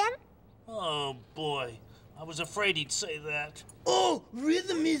 What's rhythm? Oh, boy. I was afraid he'd say that. Oh,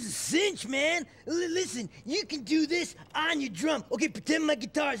 rhythm is a cinch, man. Listen, you can do this on your drum. Okay, pretend my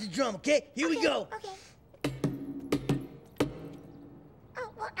guitar is a drum, okay? Here we go. Okay. Oh,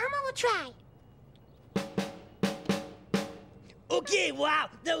 well, Elmo will try. Okay, wow,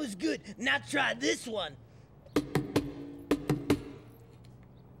 that was good. Now try this one.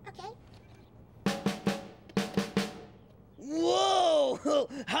 Okay. Whoa!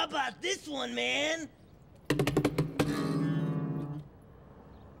 How about this one, man?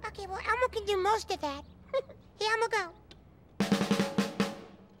 Okay, well, Elmo can do most of that. Here, Elmo, go.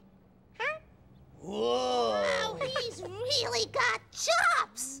 Huh? Whoa! Oh, he's really got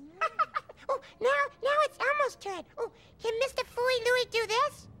chops. Oh, now it's Elmo's turn. Oh, can Mr. Fooey Louie do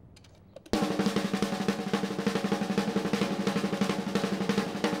this?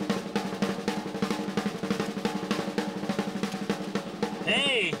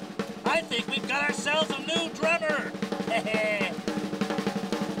 Hey, I think we've got ourselves a new drummer.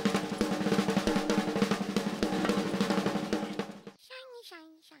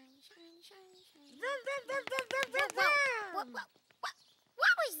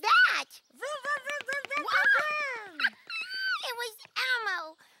 What was that? It was Elmo.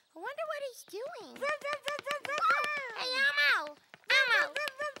 I wonder what he's doing. Hey, Elmo! Elmo!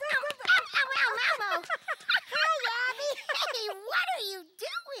 Elmo! Hi, Abby. Hey, what are you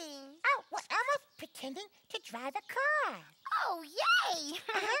doing? Oh, well, Elmo's pretending to drive a car. Oh, yay!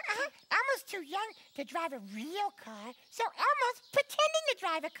 Elmo's too young to drive a real car, so Elmo's pretending to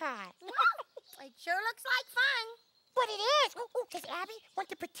drive a car. Well, it sure looks like fun. But it is. Does Abby want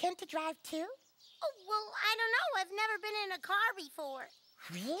to pretend to drive too? Oh, well, I don't know. I've never been in a car before.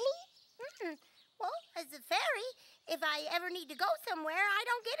 Really? Well, as a fairy, if I ever need to go somewhere, I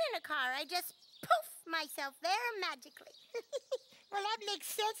don't get in a car. I just poof myself there magically. Well, that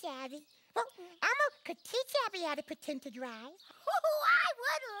makes sense, Abby. Well, Elmo could teach Abby how to pretend to drive. Oh, I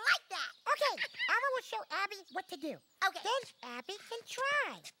would like that. Okay, Elmo will show Abby what to do. Okay. Then Abby can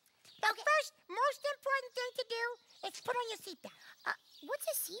try. The first, most important thing to do is put on your seatbelt. What's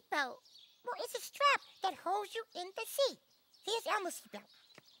a seatbelt? Well, it's a strap that holds you in the seat. Here's Elmo's seatbelt.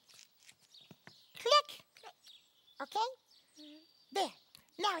 Click. Okay? There.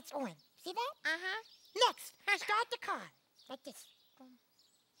 Now it's on. See that? Uh-huh. Next, start the car. Like this.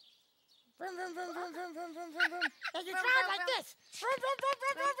 Vroom, vroom, vroom, vroom, vroom, vroom, vroom, vroom, vroom. And you drive like this. Vroom, vroom, vroom,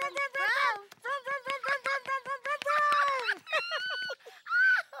 vroom, vroom, vroom, vroom, vroom. Vroom, vroom, vroom, vroom, vroom, vroom, vroom, vroom, vroom.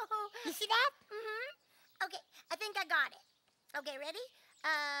 You see that? Okay, I think I got it. Okay, ready?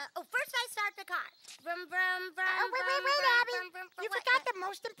 First I start the car. Vroom, vroom, vroom, Oh, wait, Abby. You forgot the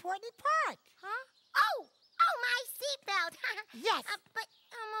most important part. Huh? Oh, my seatbelt. Yes. But,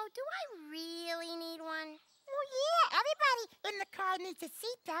 Elmo, do I really need one? Oh, yeah. Everybody in the car needs a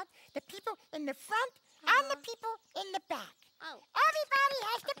seatbelt. The people in the front and the people in the back. Oh. Everybody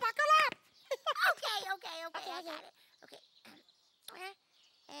has to buckle up. Okay, I got it. Okay.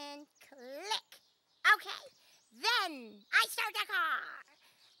 And click. Okay. Then I start the car.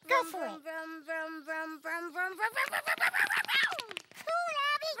 Go for it. Vroom, vroom, vroom, vroom, vroom, vroom, vroom, vroom, vroom, vroom, vroom, vroom. Cool,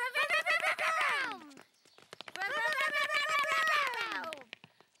 Abby. Vroom, vroom, vroom, vroom, vroom, vroom. Vroom, vroom, vroom, vroom, vroom, vroom, vroom.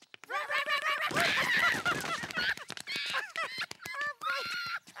 Vroom, vroom, vroom, vroom, vroom, vroom.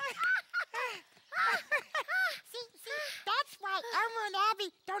 See, that's why Elmo and Abby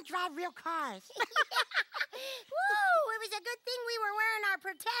don't drive real cars. Woo! It was a good thing we were wearing our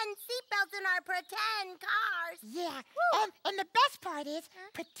pretend seatbelts in our pretend cars. Yeah, and the best part is,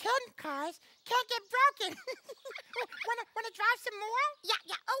 pretend cars can't get broken. Wanna drive some more?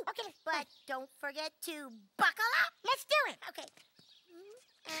 Yeah. Oh, okay. But don't forget to buckle up. Let's do it. Okay.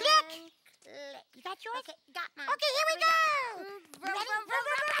 Click. Click. You got yours? Okay, got mine. Okay, here we go. Vroom, Ready? vroom, vroom,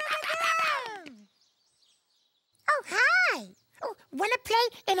 vroom, vroom, vroom. Oh, hi. Oh, wanna play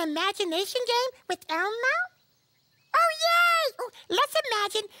an imagination game with Elmo? Oh, yay! Oh, let's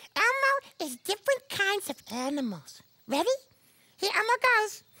imagine Elmo is different kinds of animals. Ready? Here Elmo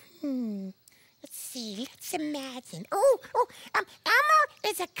goes. Let's see. Let's imagine. Elmo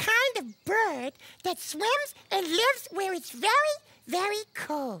is a kind of bird that swims and lives where it's very, very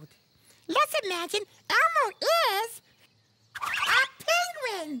cold. Let's imagine Elmo is a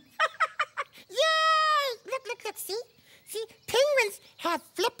penguin. Yay! Look, see? See, penguins have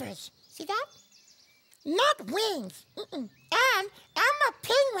flippers. See that? Not wings. And Elmo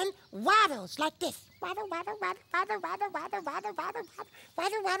penguin waddles like this. Waddle, waddle, waddle, waddle, waddle, waddle, waddle, waddle,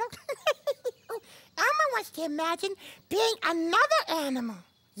 waddle, waddle. Elmo wants to imagine being another animal.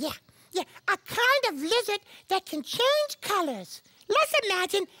 Yeah, a kind of lizard that can change colors. Let's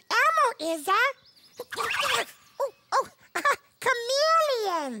imagine Elmo is a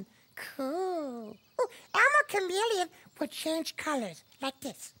chameleon. Cool. Elmo chameleon will change colors like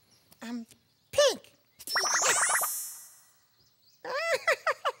this. Pink.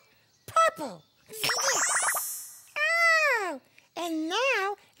 Purple. Oh, and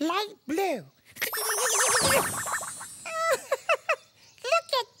now light blue. Look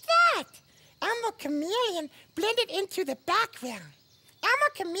at that. Elmo chameleon blended into the background. Elmo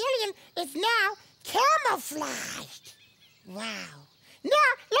chameleon is now camouflaged. Wow.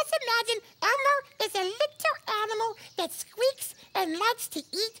 Now, let's imagine Elmo is a little animal that squeaks and likes to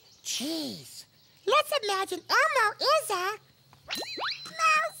eat cheese. Let's imagine Elmo is a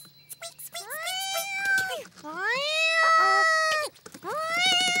mouse. Squeak, squeak, squeak, squeak.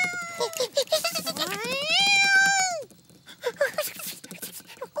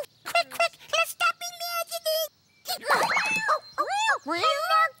 Quick, let's stop imagining.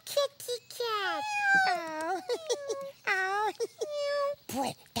 Hello, kitty cat.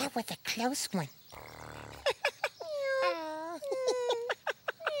 Boy, that was a close one.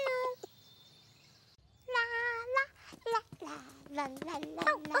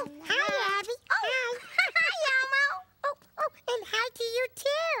 Hi, Abby. Hi, Elmo. And hi to you,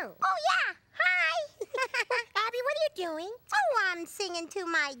 too. Oh, yeah. Hi. Abby, what are you doing? Oh, I'm singing to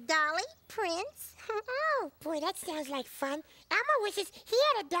my dolly, Prince. Oh, boy, that sounds like fun. Elmo wishes he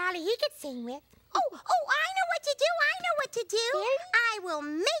had a dolly he could sing with. Oh, I know what to do. Really? I will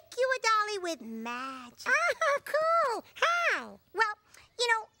make you a dolly with magic. Oh, cool. How? Well,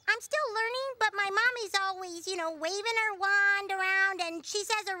 I'm still learning, but my mommy's always, waving her wand around, and she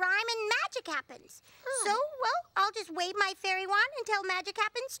says a rhyme and magic happens. So, I'll just wave my fairy wand until magic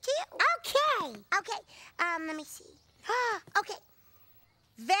happens too. Okay. Let me see. Okay.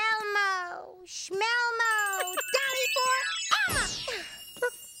 Velmo, Schmelmo, Dolly for Elmo.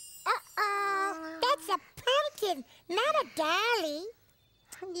 Uh-oh. That's a pumpkin, not a dolly.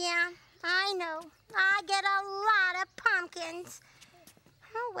 Yeah, I know. I get a lot of pumpkins.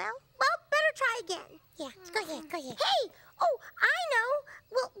 Oh, well, better try again. Yeah, go ahead. Hey, I know.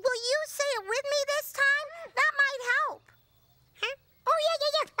 Will you say it with me this time? That might help. Huh? Oh,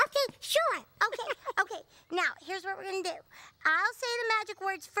 yeah. Okay, sure. Okay. Now, here's what we're going to do. I'll say the magic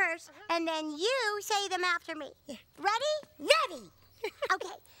words first, and then you say them after me. Yeah. Ready? Ready.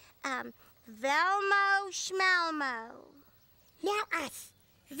 Okay. Velmo, Schmelmo. Now us.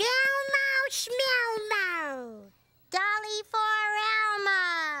 Velmo, Schmelmo. Dolly for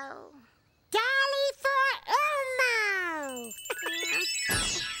Elmo. Dolly for Elmo.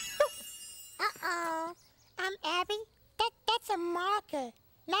 Uh-oh. Abby, that's a marker,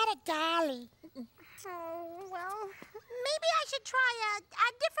 not a dolly. Oh, well, maybe I should try a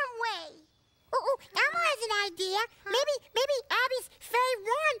different way. Elmo has an idea. Maybe Abby's fairy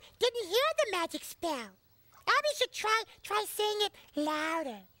wand didn't hear the magic spell. Abby should try saying it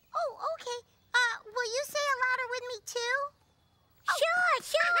louder. Oh, okay. Will you say it louder with me, too?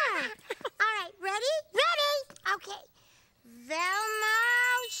 Sure. All right, ready? Ready? Okay. Velmo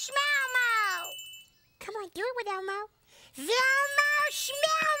Schmelmo. Come on, do it with Elmo. Velmo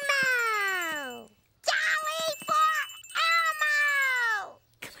Schmelmo. Dolly for Elmo.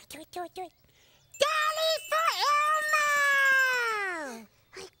 Come on, do it. Dolly for Elmo.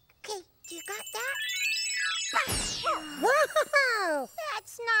 Okay, you got that? Whoa!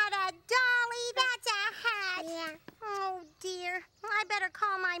 That's not a dolly, that's a hat. Yeah. Oh, dear. I better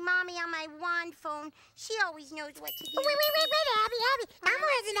call my mommy on my wand phone. She always knows what to do. Wait, Abby. Elmo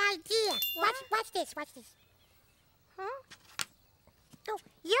has an idea. What? Watch this. Huh? Oh,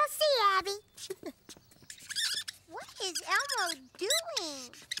 you'll see, Abby. What is Elmo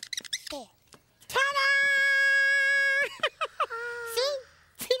doing? There. Ta-da!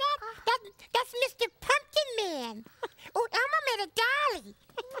 See that? That's Mr. Pumpkin Man. Oh, Elmo made a dolly.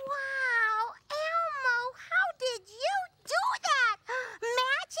 Wow, Elmo, how did you do that?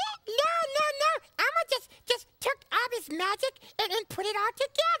 Magic? No. Elmo just took Abby's magic and put it all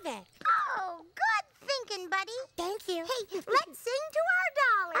together. Oh, good thinking, buddy. Thank you. Hey, let's sing to our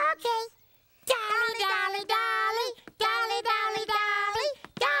dolly. Okay. Dolly, dolly, dolly, dolly, dolly, dolly,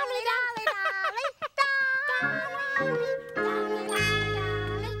 dolly, dolly, dolly,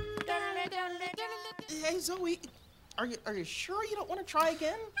 Hey, Zoe, are you sure you don't want to try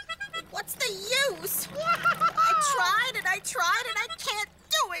again? What's the use? I tried and I can't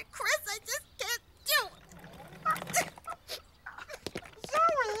do it, Chris. I just can't do it.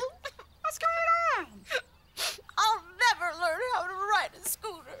 Zoe, what's going on? I'll never learn how to ride a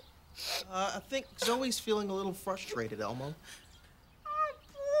scooter. I think Zoe's feeling a little frustrated, Elmo. Oh,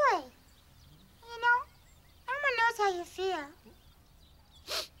 boy. You know, Elmo knows how you feel.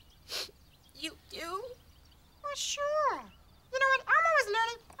 You do? Well, sure. You know, when Elmo was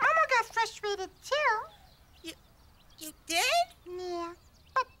learning, Elmo got frustrated, too. You did? Yeah.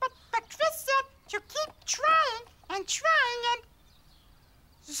 But Chris said to keep trying, and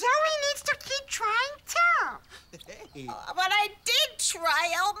Zoe needs to keep trying, too. Hey. But I did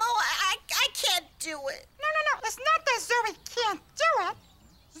try, Elmo. I can't do it. No. It's not that Zoe can't do it.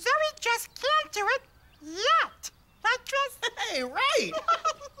 Zoe just can't do it yet. Right, Chris? Hey, right.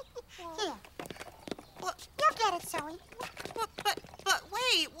 Here. You'll get it, Zoe. But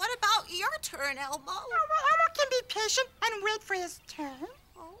wait, what about your turn, Elmo? Oh, well, Elmo can be patient and wait for his turn.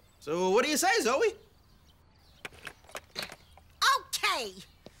 So what do you say, Zoe? Okay.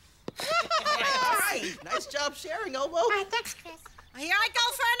 All right. Nice job sharing, Elmo. All right, thanks, Chris. Here I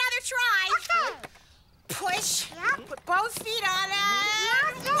go for another try. Okay. Push. Yeah. Put both feet on it.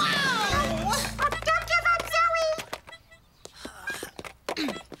 Yeah. Whoa! Oh, don't give up,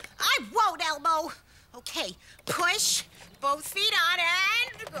 Zoe. I won't, Elmo. Okay, push. Both feet on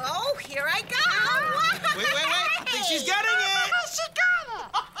and go. Here I go. Wait. I think she's getting it. She got it.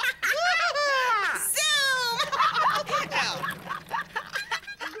 Yeah. Zoom.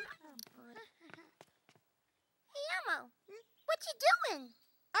 Hey, Elmo, what you doing?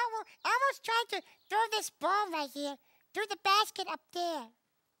 Oh, well, Elmo's trying to throw this ball right here through the basket up there.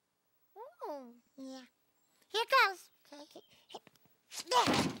 Oh. Yeah. Here goes. Okay.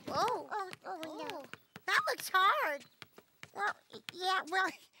 There. Oh. Oh, no. That looks hard. Well,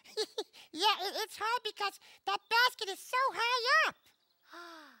 it's hard because that basket is so high up.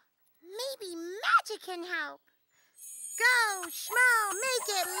 Maybe magic can help. Go, Schmo, make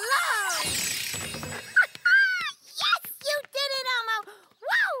it low. Yes, you did it, Elmo.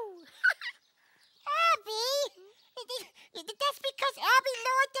 Woo! Abby! That's because Abby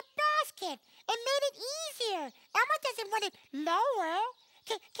lowered the basket and made it easier. Elmo doesn't want it lower.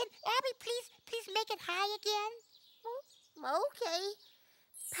 Can Abby please make it high again? Okay.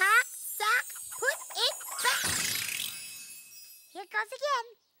 Pack, sack, put it back. Here goes again.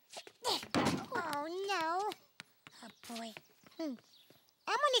 Oh, no. Oh, boy.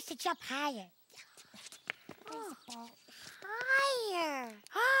 Elmo needs to jump higher. Where's the ball? Higher.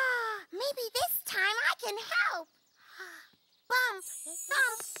 Maybe this time I can help. Bump,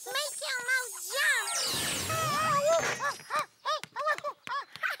 bump, make Elmo jump.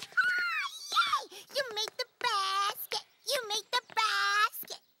 Yay! You make the basket. You make the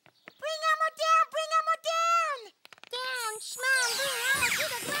basket. Bring Elmo down. Down, Schmo, bring Elmo to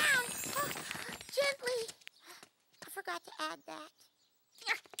the ground. Gently. I forgot to add that.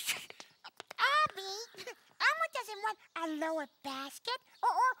 Abby, Elmo doesn't want a lower basket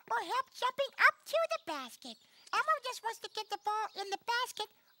or help jumping up to the basket. Elmo just wants to get the ball in the basket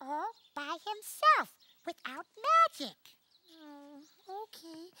all by himself without magic.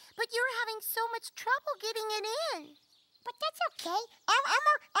 Okay, but you're having so much trouble getting it in. But that's okay.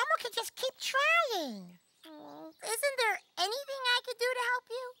 Elmo can just keep trying. Isn't there anything I could do to help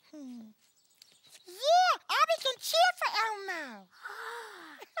you? Yeah, Abby can cheer for Elmo.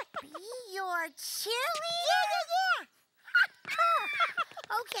 Be your cheerleader? Yeah.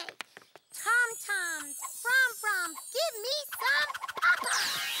 Okay. Tom-toms, prom-proms, give me some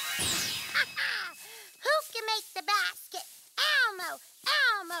Who can make the basket? Elmo!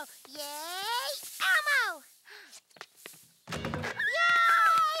 Elmo! Yay! Elmo!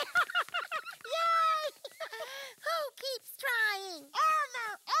 Yay! Yay! Who keeps trying? Elmo!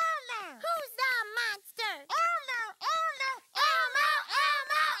 Who's the monster? Elmo! Elmo! Elmo!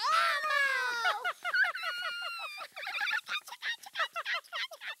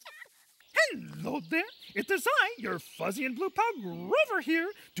 Hello there. It is I, your fuzzy and blue pal Grover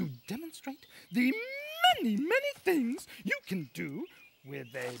here, to demonstrate the many, many things you can do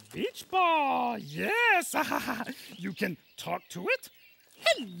with a beach ball. Yes, you can talk to it.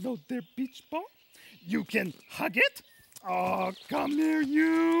 Hello there, beach ball. You can hug it. Oh, come here,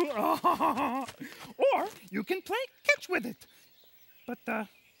 you. Or you can play catch with it. But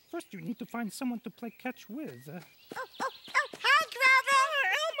first you need to find someone to play catch with. Hi, Grover!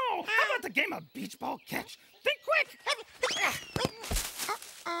 Elmo! How about the game of beach ball catch? Think quick!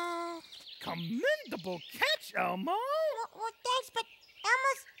 Commendable catch, Elmo! Well, thanks, but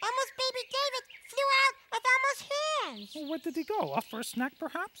Elmo's baby David flew out of Elmo's hands. Well, where did he go? Off for a snack,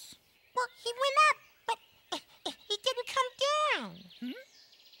 perhaps? Well, he went up, but he didn't come down.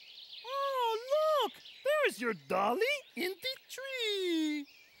 Oh, look! There is your dolly in the tree.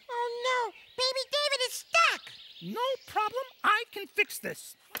 Oh, no. Baby David is stuck. No problem. I can fix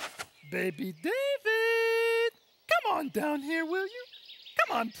this. Baby David! Come on down here, will you?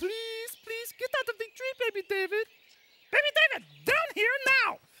 Come on, please, please. Get out of the tree, Baby David. Baby David, down here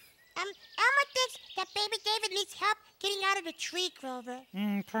now! Elmo thinks that Baby David needs help getting out of the tree, Grover.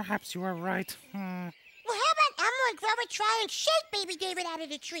 Perhaps you are right. Well, how about Elmo and Grover try and shake Baby David out of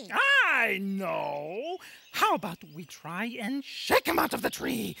the tree? I know. How about we try and shake him out of the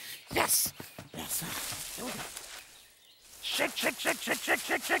tree? Yes. Yes. Here we go. Shake, shake, shake, shake, shake,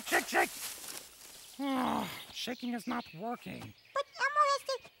 shake, shake, shake, shake. Oh, shaking is not working. But Elmo has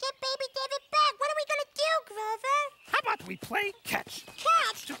to get Baby David back. What are we going to do, Grover? How about we play catch?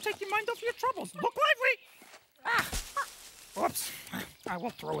 Catch? To take your mind off your troubles. Look lively. Oops. I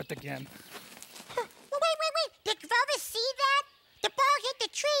will throw it again. Wait. Did Grover see that? The ball hit the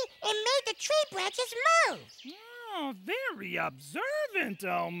tree and made the tree branches move. Oh, very observant,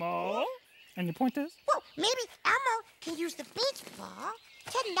 Elmo. And your point is? Well, maybe Elmo can use the beach ball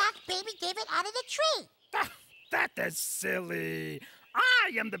to knock Baby David out of the tree. That is silly.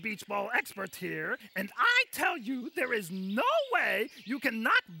 I am the beach ball expert here, and I tell you there is no way you can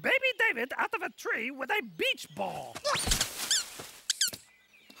knock Baby David out of a tree with a beach ball.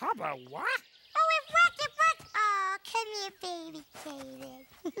 How about what? Oh, it worked. Oh, come here, Baby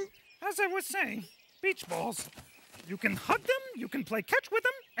David. As I was saying, beach balls. You can hug them, you can play catch with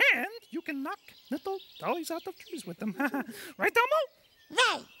them, and you can knock little dollies out of trees with them. Right, Elmo?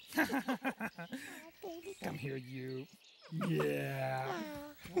 Right. Come here, you. Yeah.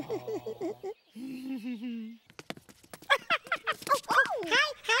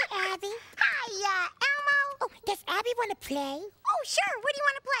 Hi, Abby. Hi, Elmo. Oh, does Abby want to play? Oh, sure. What do you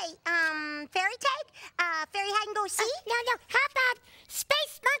want to play? Fairy tag? Fairy hide and go seek? No. How about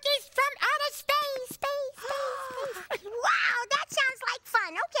Space Monkeys from Outer Space? Wow, that sounds like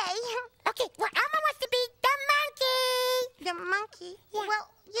fun. Okay. Okay, well, Elmo wants to be the monkey. The monkey? Yeah. Well,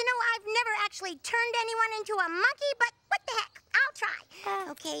 you know, I've never actually turned anyone into a monkey, but what the heck? I'll try.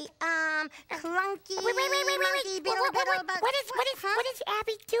 Okay, clunky. Wait. Monkey, biddle, biddle, bug. What is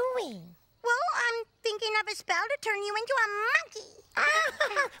Abby doing? Well, I'm thinking of a spell to turn you into a monkey.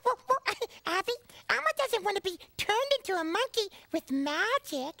 Well, Abby, Elmo doesn't want to be turned into a monkey with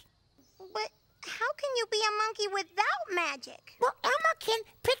magic. But how can you be a monkey without magic? Well, Elmo can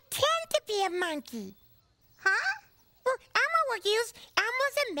pretend to be a monkey. Huh? Well, Elmo will use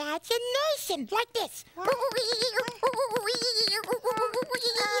Elmo's imagination, like this. I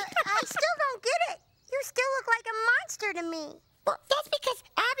still don't get it. You still look like a monster to me. Well, that's because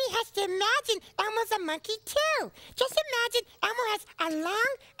Abby has to imagine Elmo's a monkey too. Just imagine Elmo has a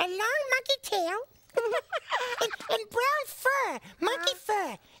long monkey tail and brown fur, monkey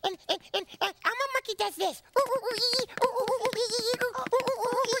fur. And Elmo monkey does this. I think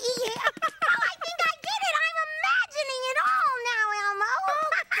I get it. I'm imagining it all now, Elmo.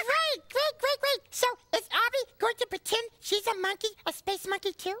 Great. So is Abby going to pretend she's a monkey, a space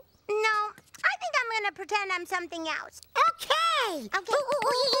monkey too? No, I think I'm going to pretend I'm something else. Okay. Wait a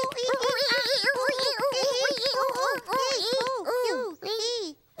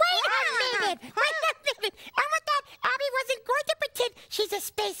minute. Elmo thought Abby wasn't going to pretend she's a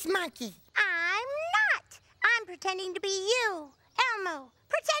space monkey. I'm not. I'm pretending to be you, Elmo.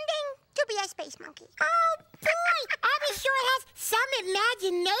 Pretending to be a space monkey. Oh, boy. Abby sure has some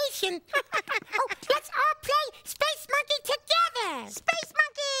imagination. Oh, let's all play Space Monkey together. Space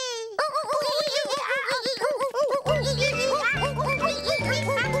monkey!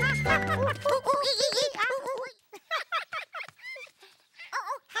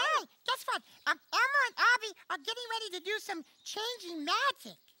 Hey, guess what? Elmo and Abby are getting ready to do some changing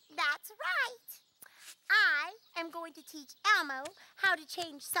magic. That's right. I am going to teach Elmo how to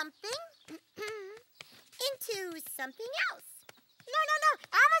change something into something else. No.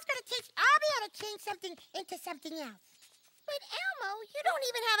 Elmo's going to teach Abby how to change something into something else. But Elmo, you don't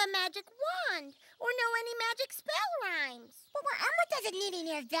even have a magic wand or know any magic spell rhymes. Well, Elmo doesn't need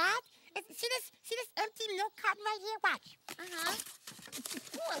any of that. See this empty milk carton right here? Watch.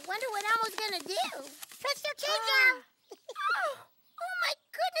 Oh, I wonder what Elmo's gonna do. Presto change. Oh my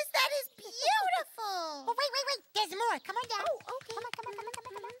goodness, that is beautiful. Oh, wait. There's more. Come on down. Oh, okay. Come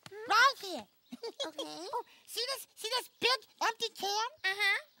on. Right here. Okay. Oh, see this big empty can?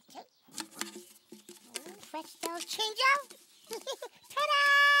 Okay. Oh, presto change. Ta-da!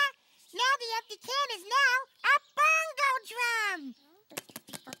 Now the empty can is now a bongo drum.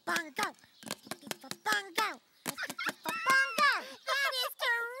 Bongo. That is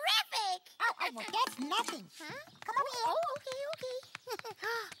terrific. Oh, well, that's nothing. Come over here. Oh, okay.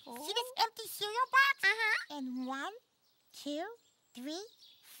 See this empty cereal box? And 1, 2, 3,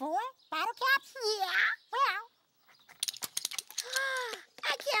 4 bottle caps? Yeah. Well,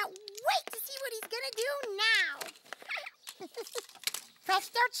 I can't wait to see what he's gonna do now.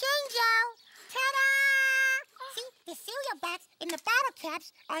 presto change-o. Ta-da! See, the cereal box and the bottle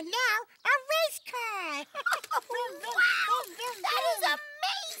caps are now a race car. Wow! That is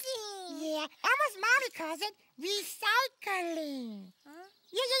amazing! Yeah, Elmo's mommy calls it recycling.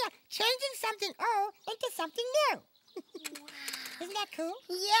 Yeah. Changing something old into something new. Isn't that cool?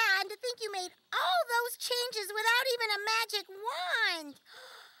 Yeah, and to think you made all those changes without even a magic wand.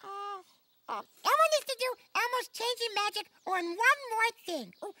 Elmo needs to do Elmo's changing magic on one more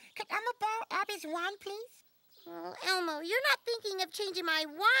thing. Oh, could Elmo borrow Abby's wand, please? Oh, Elmo, you're not thinking of changing my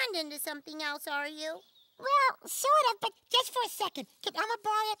wand into something else, are you? Well, sort of, but just for a second. Can Elmo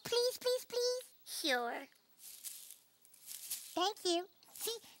borrow it, please? Sure. Thank you.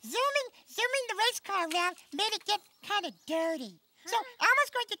 See, zooming the race car around made it get kind of dirty. So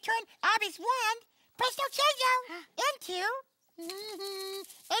Elmo's going to turn Abby's wand, presto change-o, into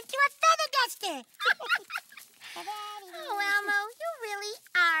a feather duster. Oh, Elmo, you really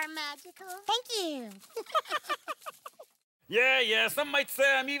are magical. Thank you. Yeah, some might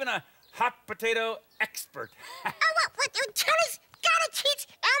say I'm even a hot potato expert. Charlie's gotta teach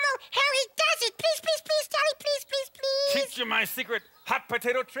Elmo how he does it. Please, Charlie, please. Teach you my secret hot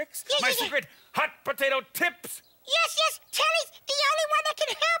potato tricks? Yeah. Secret hot potato tips? Yes, Charlie's the only one that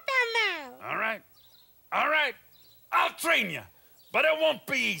can help Elmo. All right. I'll train you, but it won't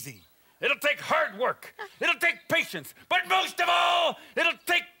be easy. It'll take hard work. It'll take patience. But most of all, it'll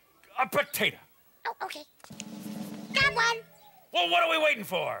take a potato. Oh, okay. Got one. Well, what are we waiting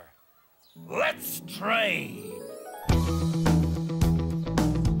for? Let's train.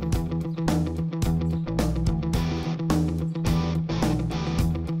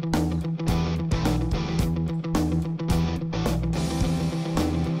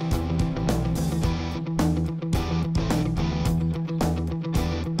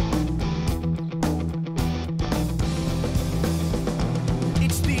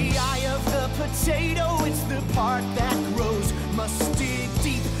 Potato, it's the part that grows. Must dig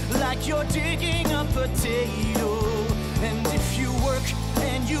deep like you're digging a potato. And if you work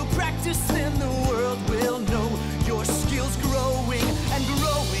and you practice, then the world will know your skills growing and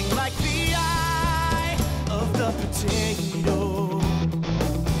growing like the eye of the potato.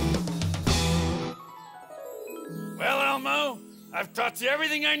 Well, Elmo, I've taught you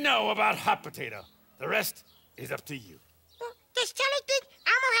everything I know about hot potato. The rest is up to you. Does Charlie think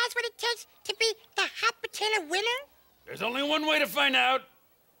Elmo has what it takes to be the hot potato winner? There's only one way to find out,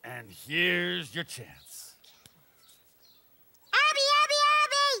 and here's your chance. Abby!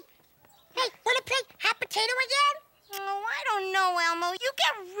 Hey, wanna play hot potato again? Oh, I don't know, Elmo. You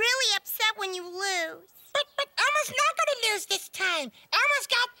get really upset when you lose. But Elmo's not gonna lose this time. Elmo's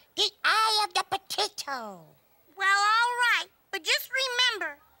got the eye of the potato. Well, all right. But just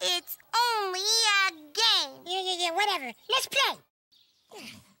remember, it's only a game. Yeah, whatever. Let's play.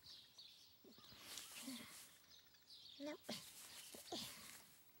 No.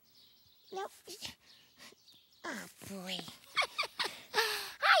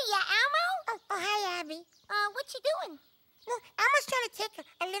 you doing? Well, Elmo's trying to take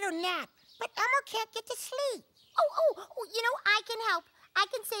a little nap, but Elmo can't get to sleep. Oh, you know, I can help. I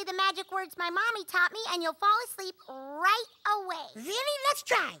can say the magic words my mommy taught me, and you'll fall asleep right away. Really? Let's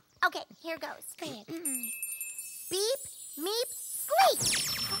try. Okay, here goes. Go ahead. Beep, meep, sleep.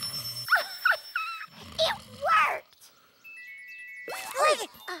 It worked.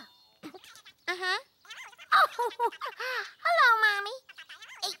 Uh-huh. Oh, hello, Mommy.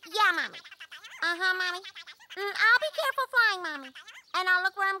 Yeah, Mommy. Uh-huh, Mommy. I'll be careful flying, Mommy. And I'll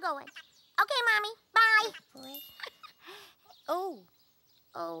look where I'm going. Okay, Mommy. Bye.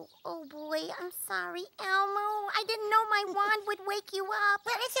 Oh, boy. I'm sorry, Elmo. I didn't know my wand would wake you up.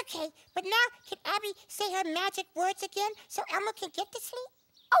 Well, it's okay. But now, can Abby say her magic words again so Elmo can get to sleep?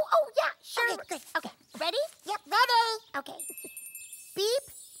 Oh, yeah, sure. Okay, good. Okay, ready? Yep, ready. Okay. Beep,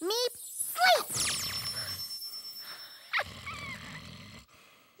 meep, sleep.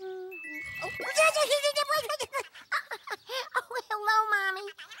 Oh, hello, Mommy.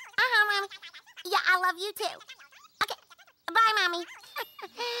 Mommy. Yeah, I love you too. Okay, bye, Mommy.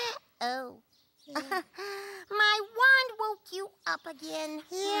 Oh. My wand woke you up again.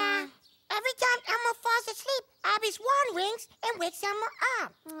 Yeah. Every time Elmo falls asleep, Abby's wand rings and wakes Elmo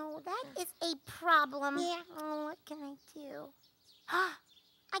up. Oh, that is a problem. Yeah. Oh, what can I do? I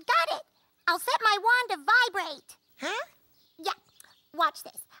got it. I'll set my wand to vibrate. Huh? Yeah. Watch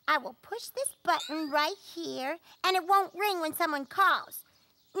this. I will push this button right here, and it won't ring when someone calls.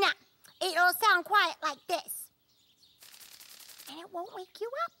 Now, it'll sound quiet like this. And it won't wake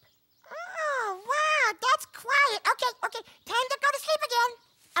you up. Oh, wow, that's quiet. Okay, time to go to sleep again.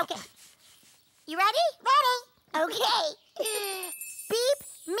 Okay. You ready? Ready. Okay. Beep,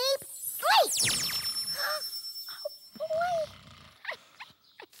 meep, sleep. Oh, boy.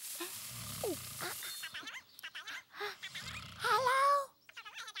 Hello?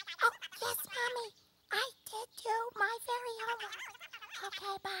 Oh, yes, Mommy. I did do my very homework.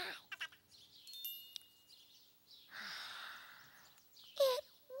 Okay, bye. It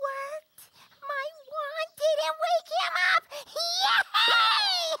worked. My wand didn't wake him up.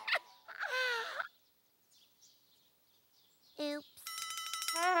 Yay! Oops.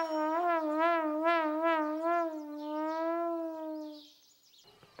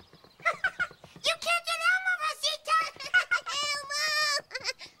 You can't get Elmo, Rosita! Elmo!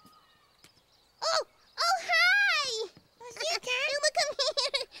 Oh, hi! Rosita? Elmo, come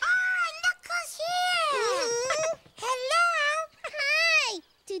here. Oh, look who's here! Hello! Hi!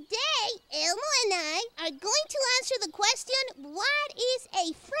 Today, Elmo and I are going to answer the question, what is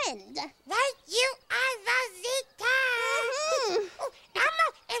a friend? Right, you are Rosita! Oh, Elmo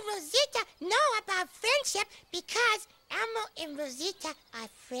and Rosita know about friendship because Elmo and Rosita are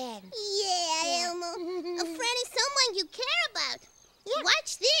friends. Yeah, Elmo. A friend is someone you care about. Yeah.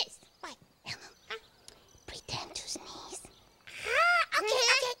 Watch this. What? Elmo, pretend to sneeze.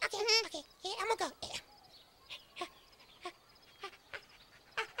 Okay. Here, Elmo, go.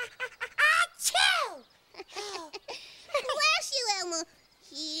 Achoo! Bless you, Elmo.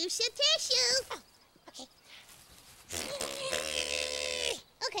 Here's your tissue. Oh, okay.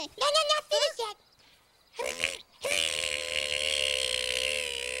 Okay. No, not finished yet.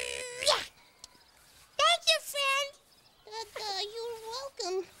 Yeah. Thank you, friend. You're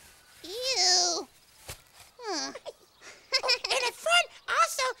welcome. Ew. Huh. And a friend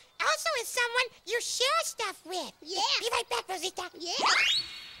also is someone you share stuff with. Yeah. Be right back, Rosita. Yeah.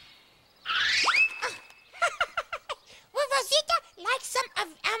 Would Rosita like some of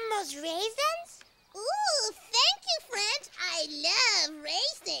Elmo's raisins? Ooh, thank you, friend. I love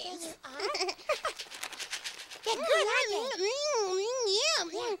raisins. They're good, aren't they?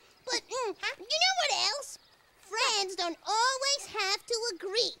 Yeah. But you know what else? Friends don't always have to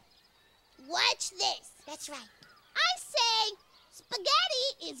agree. Watch this. That's right. I say spaghetti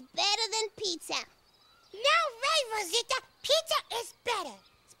is better than pizza. No way, Rosita. Pizza is better.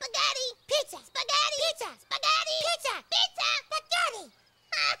 Spaghetti. Pizza. Spaghetti. Pizza. Spaghetti. Pizza. Pizza. Spaghetti.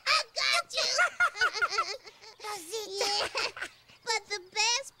 I got you. Rosita. Yeah. But the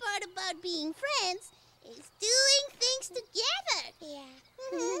best part about being friends is doing things together. Yeah.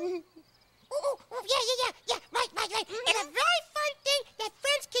 Mm-hmm. Yeah. Right. Mm-hmm. And a very fun thing that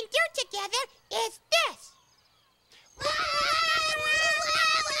friends can do together is this.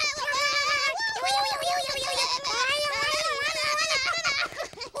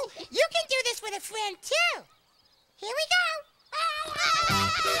 You can do this with a friend too. Here we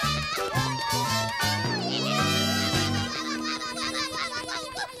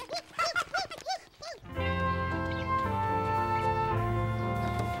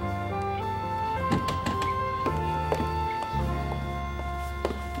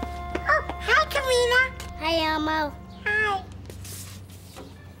Hi, Bye, Elmo. Hi.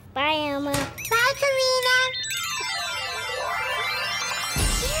 Bye, Elmo. Bye, Karina.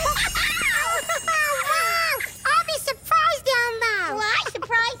 Wow! Abby surprised Elmo. Well, I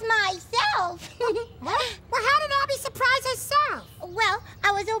surprised myself. What? Well, how did Abby surprise herself? Well,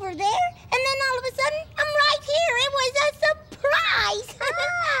 I was over there, and then all of a sudden, I'm right here. It was a surprise.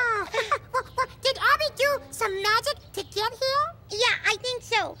 Well, did Abby do some magic to get here? Yeah, I think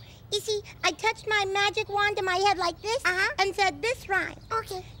so. You see, I touched my magic wand to my head like this and said this rhyme.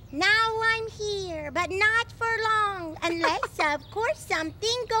 Okay. Now I'm here, but not for long, unless, of course,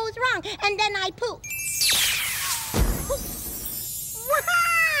 something goes wrong. And then I poop.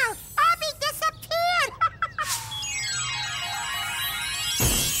 Wow! Abby disappeared!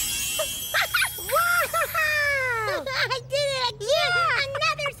 Wow! I did it again! Yeah.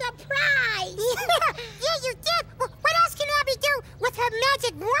 Another surprise! Yeah, you did! What else can Abby do with her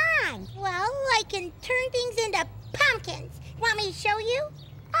magic wand? Well, I can turn things into pumpkins. Want me to show you?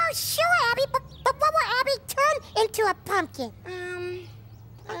 Oh, sure, Abby, but what will Abby turn into a pumpkin?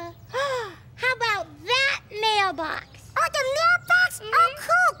 How about that mailbox? Oh, the mailbox? Oh,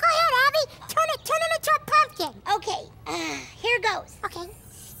 cool. Go ahead, Abby. Turn it into a pumpkin. Okay, here goes. Okay.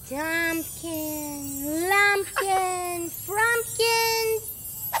 Stumpkin, lumpkin, frumpkin,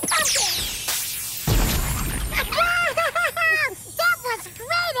 pumpkin. That was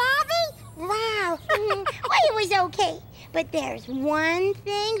great, Abby. Wow. Well, it was okay. But there's one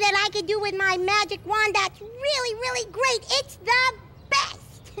thing that I could do with my magic wand that's really, really great. It's the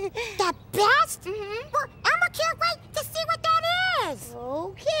best. The best? Well, Elmo can't wait to see what that is.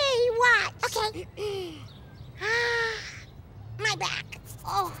 Okay, watch. Okay. My back.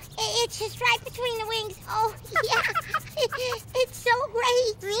 Oh, it's just right between the wings. Oh, yeah. It's so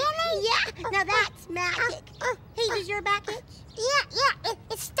great. Really? Yeah. Now that's magic. Hey, does your back itch? Yeah.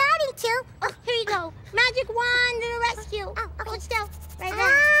 It's starting to. Oh, here you go. Magic wand to the rescue. Oh, okay. Hold still. Right there.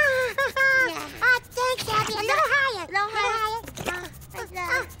 Yeah. Oh, thanks, Abby. A little higher. A little higher.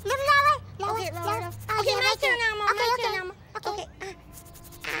 Little lower. Lower. Okay, lower. Oh, Okay, yeah, my right turn, there. Elmo. Okay, My okay. turn, Elmo. Okay.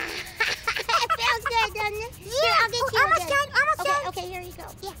 It feels good, doesn't it? Yeah. Here, I'll get you Almost again. done. Almost done. Okay, here you go.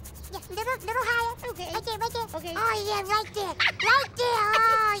 Yeah. Little higher. Okay. Right there. Okay. Oh, yeah, right there. Right there.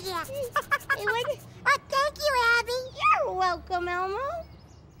 Oh, yeah. It would... Oh, thank you, Abby. You're welcome, Elmo.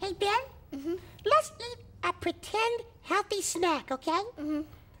 Hey, Ben. Let's eat a pretend healthy snack, okay? All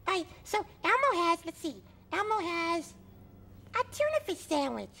right, so Elmo has, let's see. Elmo has a tuna fish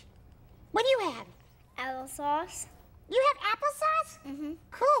sandwich. What do you have? Applesauce. You have applesauce?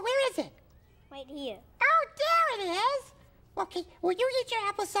 Cool, where is it? Right here. Oh, there it is. Okay, well, you eat your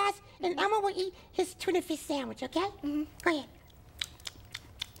applesauce, and Elmo will eat his tuna fish sandwich, okay? Go ahead.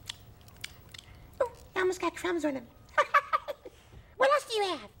 Ooh, Elmo's got crumbs on him. What else do you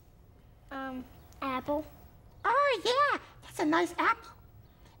have? Apple. Oh, yeah, that's a nice apple.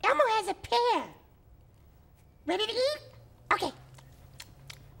 Elmo has a pear. Ready to eat? Okay.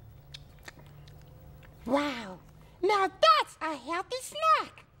 Wow, now that's a healthy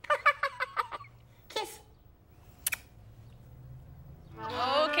snack. Kiss.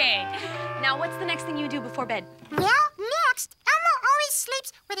 Okay, now what's the next thing you do before bed? Well, next, Elmo always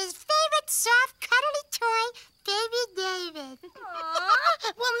sleeps with his favorite soft, cuddly toy, Baby David.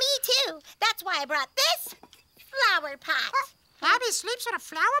 Well, me too. That's why I brought this flower pot. Abby sleeps in a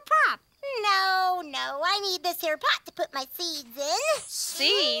flower pot. No, I need this here pot to put my seeds in.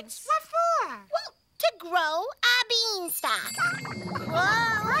 Seeds? What for? Well, to grow a beanstalk.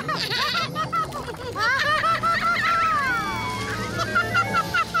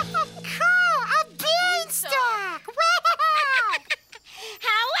 Cool, a beanstalk. Wow!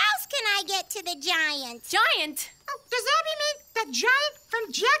 How else can I get to the giant? Giant? Oh, does Abby mean the giant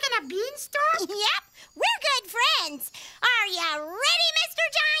from Jack and a Beanstalk? Yep, we're good friends. Are you ready, Mr.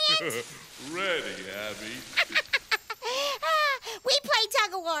 Giant? Ready, Abby. We play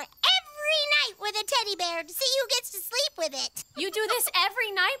tug-of-war every night with a teddy bear to see who gets to sleep with it. You do this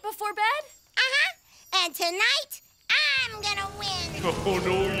every night before bed? And tonight, I'm gonna win. Oh,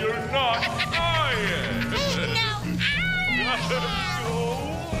 no, you're not. I am. No,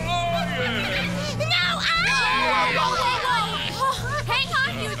 Hang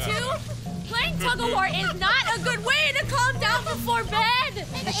on, you two. Playing tug-of-war is not a good way to calm down before bed.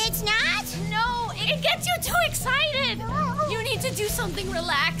 It's not? No, it gets you too excited. You need to do something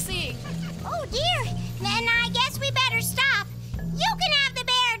relaxing. Oh, dear. Then I guess we better stop. You can have the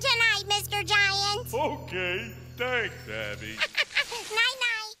bear tonight, Mr. Giant. Okay, thanks, Abby.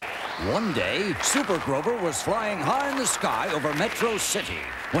 Night-night. One day, Super Grover was flying high in the sky over Metro City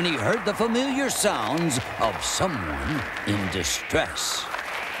when he heard the familiar sounds of someone in distress.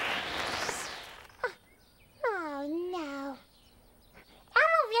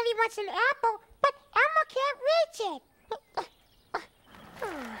 wants an apple, but Elmo can't reach it.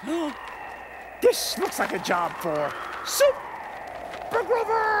 This looks like a job for Super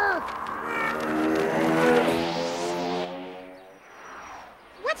Grover!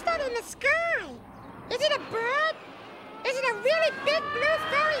 What's that in the sky? Is it a bird? Is it a really big blue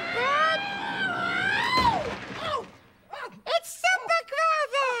furry bird? It's Super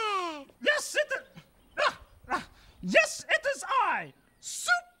Grover! Yes, it is. Yes, it is I,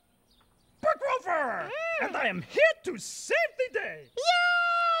 Super Grover! And I am here to save the day.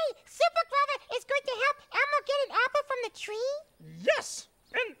 Yay! Super Grover is going to help Elmo get an apple from the tree? Yes!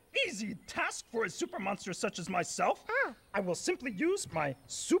 An easy task for a super monster such as myself. I will simply use my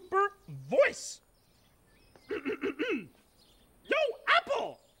super voice. Yo,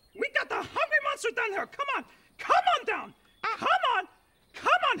 Apple! We got the hungry monster down here. Come on. Come on down. Come on.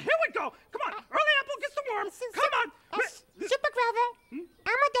 Come on. Here we go. Come on. Early Apple gets the worm. Come on. Super Grover,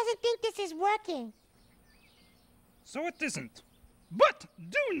 Elmo doesn't think this is working. So it isn't. But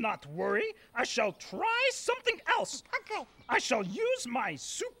do not worry. I shall try something else. Okay. I shall use my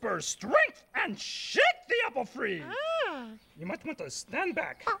super strength and shake the apple free. You might want to stand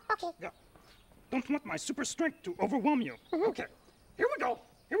back. Oh, okay. Yeah. Don't want my super strength to overwhelm you. Okay. Here we go.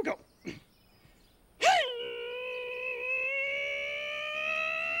 Here we go.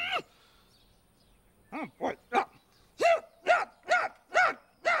 Oh, boy.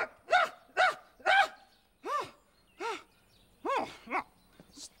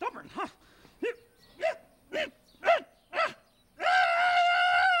 Stubborn, huh?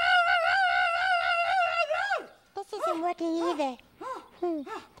 This isn't working either. Hey,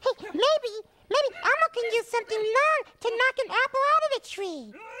 maybe Elmo can use something long to knock an apple out of the tree.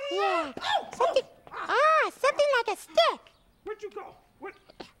 Yeah. Something like a stick. Where'd you go? What?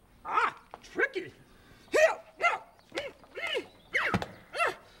 Tricky.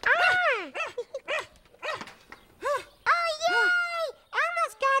 Oh, yay!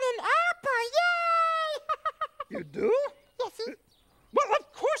 Elmo's got an apple, yay! You do? Yes, Well, of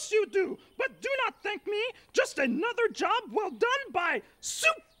course you do. But do not thank me. Just another job well done by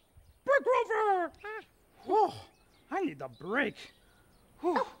Super Grover. Oh, I need a break.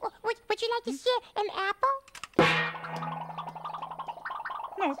 Would you like to share an apple?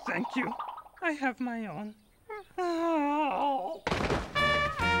 No, thank you. I have my own. Oh.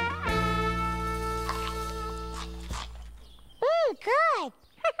 Good.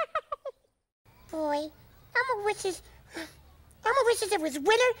 Boy, Elmo wishes it was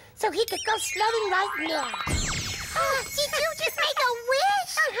winter so he could go sledding right now. Did you just make a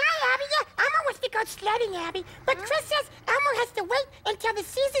wish? Hi, Abby. Yeah, Elmo wants to go sledding, Abby. But Chris says Elmo has to wait until the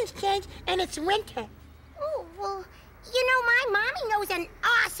seasons change and it's winter. Oh, well, you know, my mommy knows an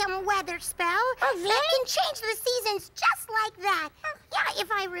awesome weather spell. Oh, really? It can change the seasons just like that. Yeah, if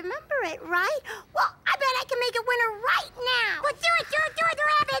I remember it right. Well, I bet I can make it winter right now. Well, do it,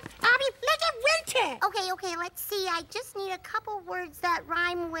 Abby. Abby, make it winter. Okay, let's see. I just need a couple words that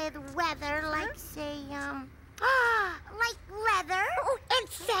rhyme with weather, like, say, like leather. And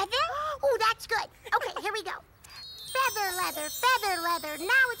feather? Oh, that's good. Okay, here we go. Feather leather, feather leather.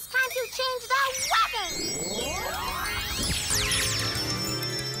 Now it's time to change the weather.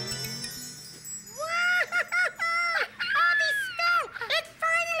 Abby spell! It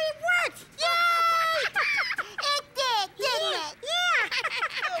finally worked! Yay! It did, didn't it? Yeah!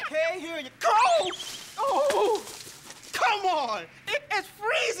 Okay, here you go. Oh, come on. It's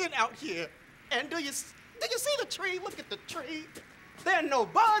freezing out here. And do you see the tree? Look at the tree. There are no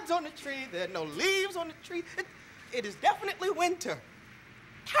buds on the tree. There are no leaves on the tree. It is definitely winter.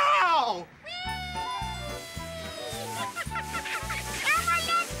 How? Elmo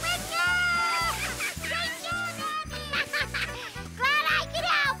loves winter! Great job, Abby! Glad I could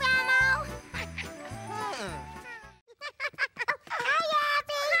help, Elmo. Hi,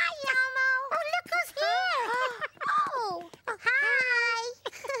 Abby! Hi, Elmo. Oh, look who's here! Oh, hi.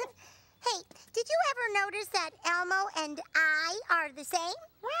 Hey, did you ever notice that Elmo and I are the same?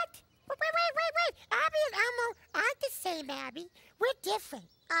 What? Wait. Abby and Elmo aren't the same, Abby. We're different.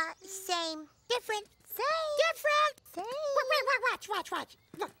 Same. Different. Same. Different. Same. Wait, watch.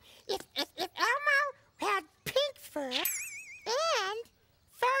 Look, if Elmo had pink fur and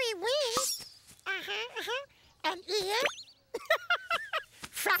furry wings, and ears,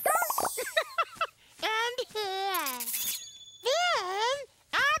 freckles, and hair, then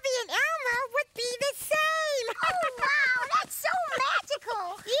Abby and Elmo would be the same. Oh, wow, that's so magical.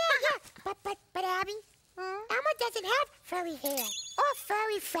 Yeah. But Abby, Elmo doesn't have furry hair, or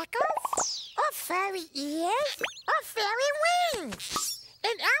furry freckles, or furry ears, or furry wings.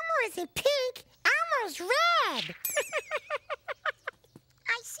 And Elmo isn't pink, Elmo's red.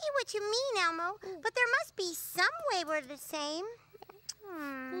 I see. see what you mean, Elmo, but there must be some way we're the same.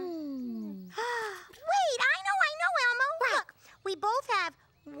 Wait, I know, Elmo. What? Look, we both have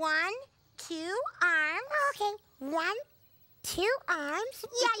 1, 2 arms. Okay, 1, 2 arms.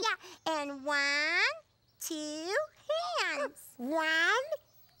 Yeah. And 1, 2 hands. 1,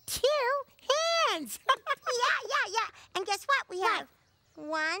 2 hands. Yeah. And guess what? We have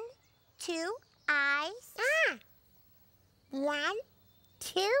 1, 2 eyes. 1,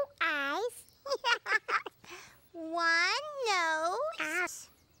 2 eyes. 1 nose.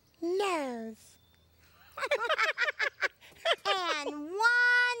 Nose. And 1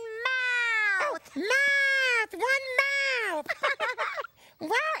 mouth. Mouth. 1 mouth.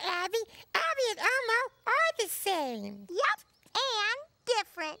 Wow, Abby and Elmo are the same. Yep, and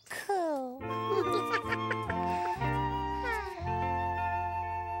different. Cool.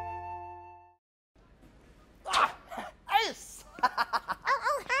 Ace!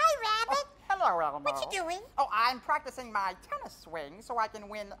 Oh, hi, Rabbit. Hello, Elmo. What you doing? Oh, I'm practicing my tennis swing so I can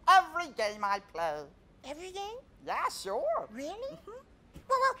win every game I play. Every game? Yeah, sure. Really?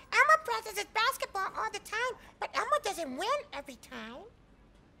 Well, Elmo practices basketball all the time, but Elmo doesn't win every time.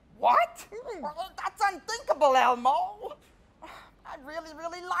 What? Well, that's unthinkable, Elmo. I really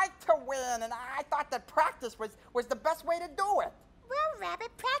like to win, and I thought that practice was the best way to do it. Well,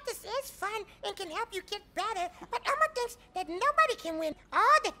 Rabbit, practice is fun and can help you get better, but Elmo thinks that nobody can win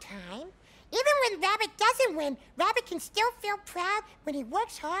all the time. Even when Rabbit doesn't win, Rabbit can still feel proud when he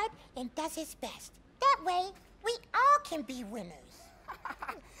works hard and does his best. That way, we all can be winners.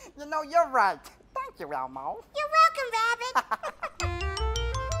 You know, you're right. Thank you, Elmo. You're welcome, Rabbit.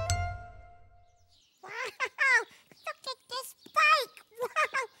 Wow, look at this bike.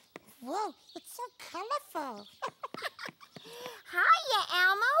 Wow. Whoa, it's so colorful. Hiya,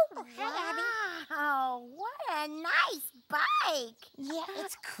 Elmo. Oh, hi, Abby. Wow, what a nice bike. Yeah,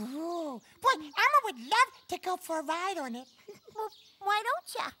 it's cool. Boy, Elmo would love to go for a ride on it. Well, why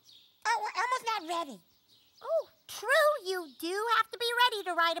don't you? Oh, well, Elmo's not ready. Oh, true, you do have to be ready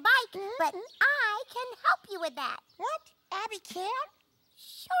to ride a bike, but I can help you with that. What? Abby can?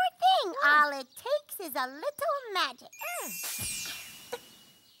 Sure thing. All it takes is a little magic.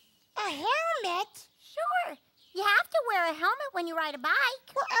 A helmet? Sure. You have to wear a helmet when you ride a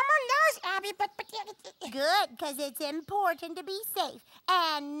bike. Well, Elmo knows, Abby, but... Good, because it's important to be safe.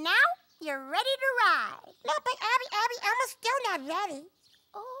 And now you're ready to ride. No, but Abby, Elmo's still not ready.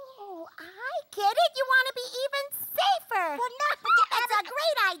 Oh, I get it. You want to be even safer. Well, no, but that's a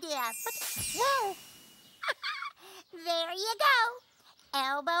great idea. Whoa. There you go.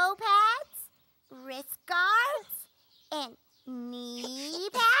 Elbow pads, wrist guards, and knee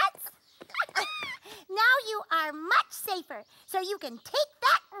pads. Now you are much safer, so you can take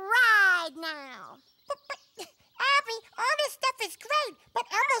that ride now. But Abby, all this stuff is great, but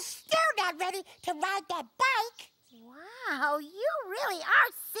Elmo's still not ready to ride that bike. Wow, you really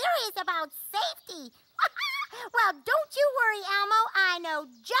are serious about safety. Well, don't you worry, Elmo. I know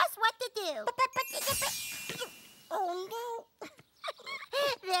just what to do. Oh, no.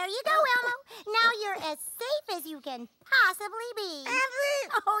 There you go, Elmo. Now you're as safe as you can possibly be. Abby!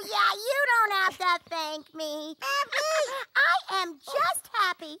 Oh, yeah, you don't have to thank me. Abby! I am just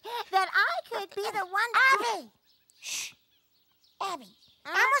happy that I could be the one... Abby! Shh. Abby,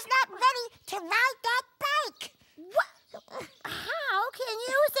 Elmo's not ready to ride that bike. What? How can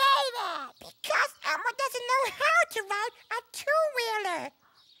you say that? Because Elmo doesn't know how to ride a two-wheeler.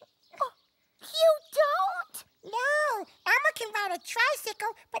 Oh, you don't? No, Elmo can ride a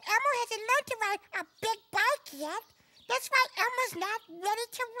tricycle, but Elmo hasn't learned to ride a big bike yet. That's why Elmo's not ready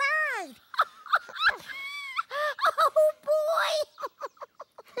to ride. Oh, boy.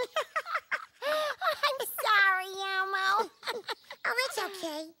 I'm sorry, Elmo. Oh, it's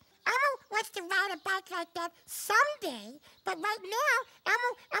okay. Elmo wants to ride a bike like that someday, but right now,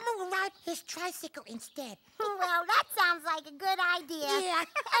 Elmo will ride his tricycle instead. Well, that sounds like a good idea. Yeah.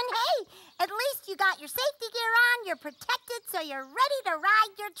 And hey, at least you got your safety gear on, you're protected, so you're ready to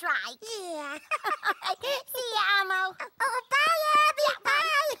ride your trike. Yeah. See ya, Elmo. Oh, bye, Abby. Yeah,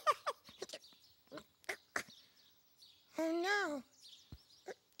 bye. Oh, no.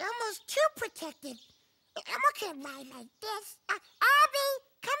 Elmo's too protected. Elmo can't ride like this. Abby,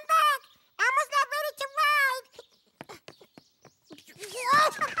 come back. Elmo's not ready to ride.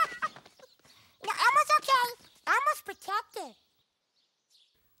 No, Elmo's okay. Elmo's protected.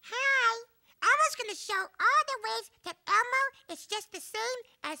 Hi. Elmo's going to show all the ways that Elmo is just the same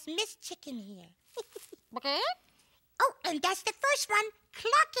as Miss Chicken here. Okay. Oh, and that's the first one,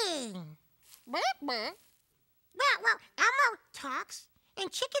 clucking. Well, Elmo talks,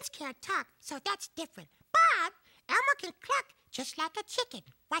 and chickens can't talk, so that's different. But Elmo can cluck just like a chicken.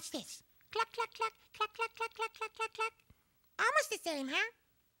 Watch this. Cluck, cluck, cluck, cluck, cluck, cluck, cluck, cluck, cluck, cluck. Almost the same, huh?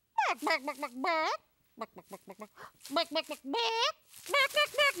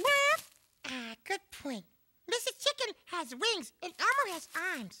 Ah, good point. Mrs. Chicken has wings and Elmo has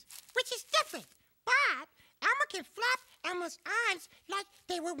arms, which is different. But Elmo can flap Elmo's arms like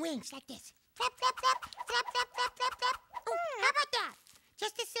they were wings, like this. Flap, flap, flap, flap, flap, flap, flap, flap. Oh, how about that?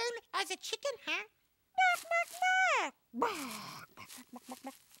 Just the same as a chicken, huh?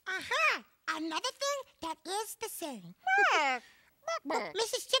 Aha! Another thing that is the same.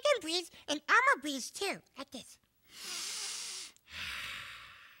 Mrs. Chicken breathes and Elmo breathes too, like this.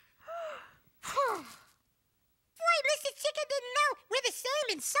 Boy, Mrs. Chicken didn't know we're the same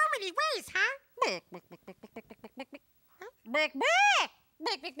in so many ways, huh?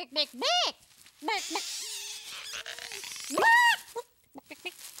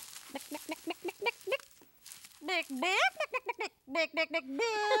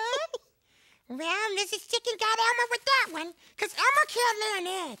 Well, Mrs. Chicken got Elmo with that one, because Elmo can't lay an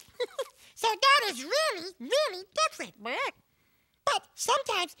egg. So that is really, really different. But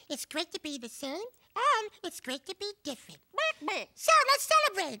sometimes it's great to be the same, and it's great to be different. So let's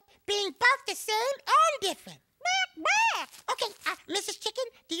celebrate being both the same and different. Okay, Mrs. Chicken,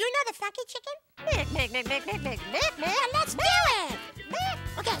 do you know the funky chicken? Yeah, let's do it!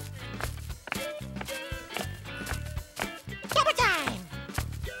 Okay. Double time!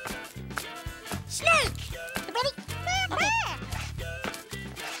 Snake! You ready? Okay.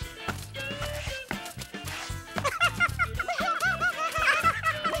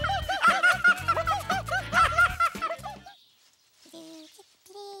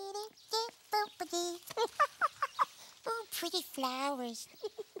 Oh, pretty flowers.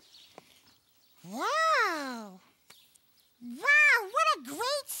 Wow! Wow, what a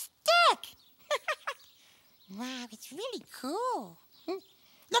great stick! Wow, it's really cool.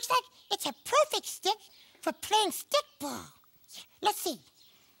 Looks like it's a perfect stick for playing stickball. Let's see.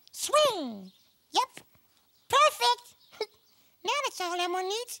 Swing! Yep, perfect! Now that's all Elmo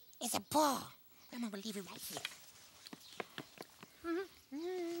needs is a ball. I'm gonna leave it right here.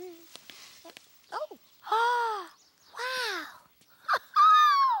 Oh. Wow.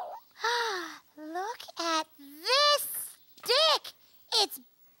 Look at this stick. It's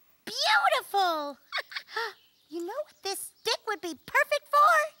beautiful. You know what this stick would be perfect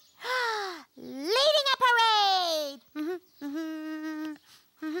for? Leading a parade.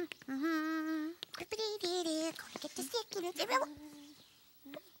 Gonna get the stick.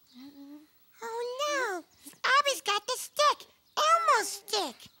 Oh no, Abby's got the stick. Elmo's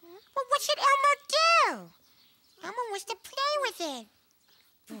stick. Well, what should Elmo do? Elmo wants to play with it.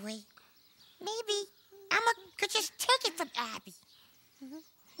 Boy, maybe Elmo could just take it from Abby.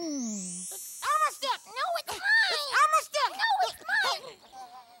 It's Elmo's stick. No, it's mine. It's Elmo's stick. No, it's mine.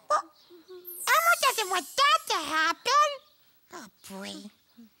 Well, Elmo doesn't want that to happen. Oh, boy.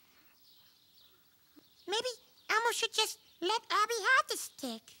 Maybe Elmo should just let Abby have the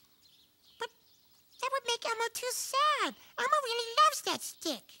stick. But that would make Elmo too sad. Elmo really loves that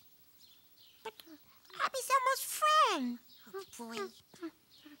stick. But Abby's Elmo's friend. Oh, boy.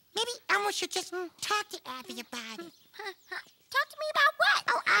 Maybe Elmo should just talk to Abby about it. Talk to me about what?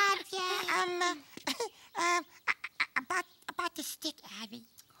 Oh, about the stick, Abby.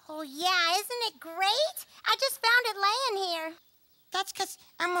 Oh, yeah, isn't it great? I just found it laying here. That's because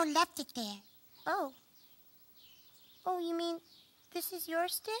Elmo left it there. Oh. Oh, you mean this is your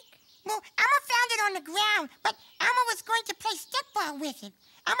stick? Well, Elmo found it on the ground, but Elmo was going to play stickball with it.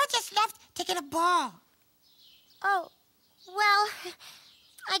 Elmo just left to get a ball. Oh, well,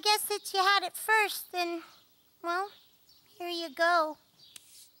 I guess that you had it first, then, well, here you go.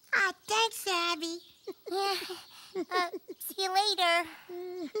 Ah, thanks, Abby. Yeah, see you later.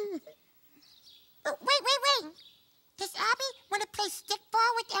 Oh, wait. Does Abby want to play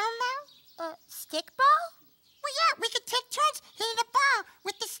stickball with Elmo? Stickball? Well, yeah, we could take turns hitting the ball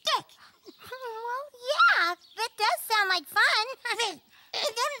with the stick. Well, yeah, that does sound like fun. And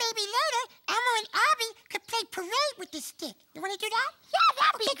then maybe later, Elmo and Abby could play parade with the stick. You want to do that? Yeah,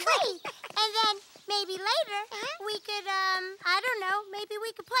 that'd be great. And then maybe later, we could, I don't know, maybe we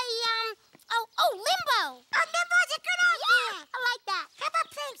could play, limbo. Oh, limbo's a good idea. Yeah, I like that. How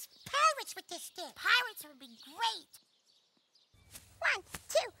about playing pirates with this stick? Pirates would be great. 1,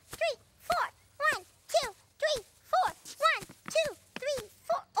 2, 3, 4. 1, 2, 3, 4. 1, 2, 3,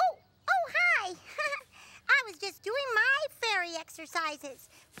 4. Oh, hi. I was just doing my fairy exercises.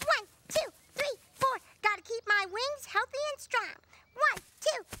 1, 2, 3, 4. Gotta keep my wings healthy and strong. 1,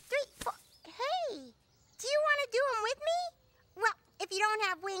 2, 3, 4. Hey, do you want to do them with me? Well, if you don't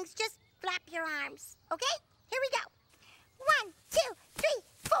have wings, just flap your arms. Okay? Here we go. 1, 2, 3,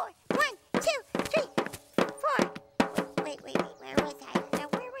 4. 1, 2, 3, 4. Wait. Where was I?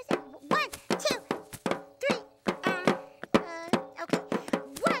 Where was it? 1, 2, 3. Okay.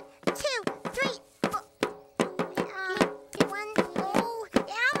 1, 2, 3, 4. 1. Oh,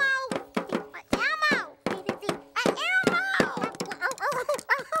 Elmo. Elmo.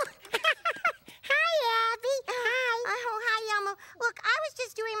 Hi, Abby. Hi. Oh, hi, Elmo. Look, I was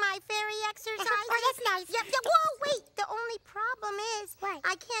just doing my fairy exercise. Oh, that's nice. Yep. Whoa, wait. The only problem is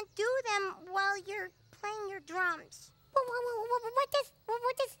I can't do them while you're playing your drums. What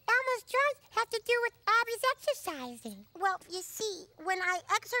does Elmo's drums have to do with Abby's exercising? Well, you see, when I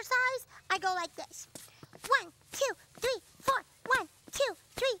exercise, I go like this. 1, 2, 3, 4. 1, 2,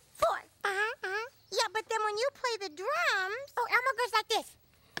 3, 4. Yeah, but then when you play the drums... Oh, Elmo goes like this.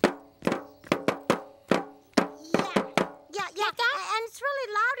 Yeah. And it's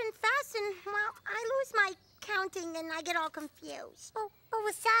really loud and fast, and, well, I lose my counting, and I get all confused. Oh,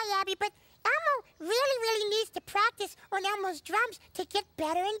 well, sorry, Abby, but Elmo really needs to practice on Elmo's drums to get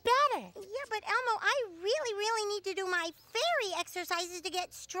better and better. Yeah, but Elmo, I really need to do my fairy exercises to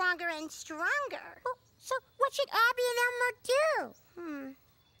get stronger and stronger. Oh, so what should Abby and Elmo do?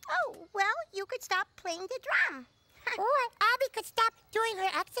 Oh, well, you could stop playing the drum. Or Abby could stop doing her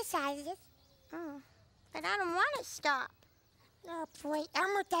exercises. But I don't want to stop. Oh, boy,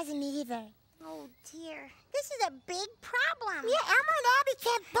 Elmo doesn't either. Oh, dear. This is a big problem. Yeah, Elmo and Abby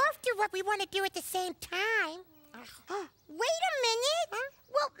can't both do what we want to do at the same time. Wait a minute.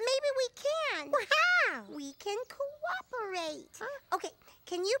 Well, maybe we can. Well, how? We can cooperate. Okay,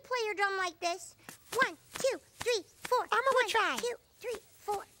 can you play your drum like this? 1, 2, 3, 4. Elmo will try. 1, 2, 3,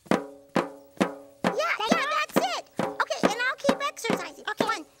 4. Yeah, that's it. Okay, and I'll keep exercising. Okay.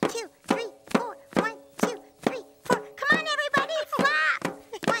 1, 2, 3, 4. 1, 2, 3, 4. Come on, everybody, flop.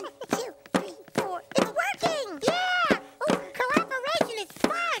 1, 2, 3, 4. It's working. Yeah. Oh, cooperation is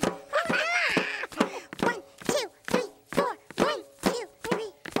fun. 1, 2, 3, 4. 1, 2,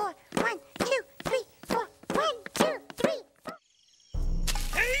 3, 4. 1, 2, 3, 4. 1, 2, 3, 4.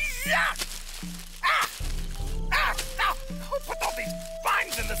 Hey-ya! Now, who put all these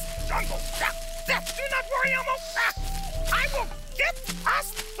vines in this jungle? Do not worry, Elmo. I will get us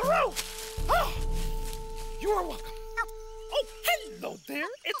through. Oh, you are welcome. Oh, hello there.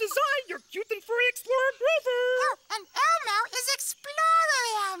 It is I, your cute and furry explorer, Grover. Oh, and Elmo is Explorer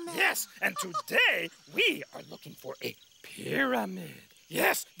Elmo. Yes, and today we are looking for a pyramid.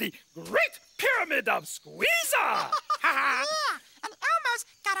 Yes, the Great Pyramid of Squeezer. Yeah, and Elmo's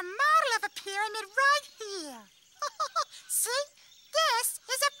got a model of a pyramid right here. See? This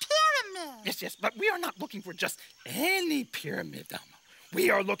is a pyramid. Yes, but we are not looking for just any pyramid, Elmo. We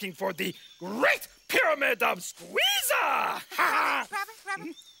are looking for the Great Pyramid of Squeezer. Robert, Elmo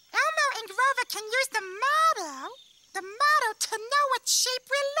and Grover can use the model to know what shape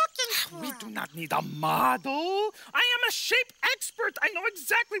we're looking for. We do not need a model. I am a shape expert. I know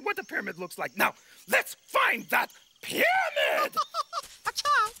exactly what a pyramid looks like. Now, let's find that pyramid.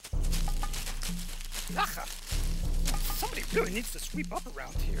 Okay. Somebody really needs to sweep up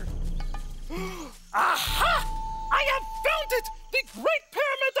around here. Aha! I have found it! The Great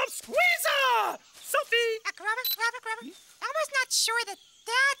Pyramid of Squeezer! Sophie! Grover, Elmo's not sure that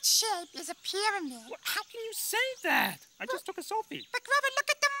shape is a pyramid. Well, how can you say that? I just took a selfie. But Grover, look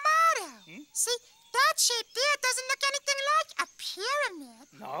at the model. See, that shape there doesn't look anything like a pyramid.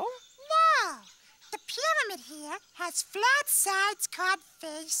 No? No. The pyramid here has flat sides called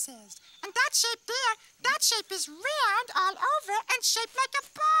faces. And that shape is round all over and shaped like a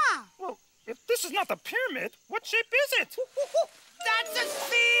ball. Well, if this is not the pyramid, what shape is it? That's a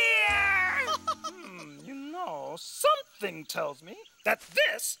sphere! You know, something tells me that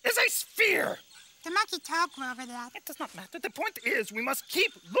this is a sphere. The monkey told Grover that. It does not matter. The point is we must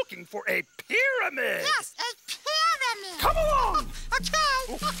keep looking for a pyramid. Yes, a pyramid. Come along.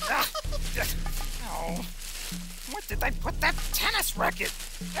 Okay. Yes. Oh, where did I put that tennis racket?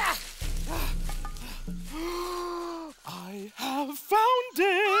 I have found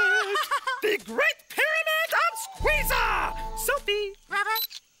it! The Great Pyramid of Squeezer! Sophie! Robert,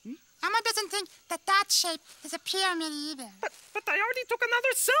 Elmo doesn't think that shape is a pyramid either. But I already took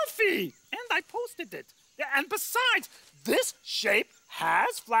another selfie! And I posted it. Yeah, and besides, this shape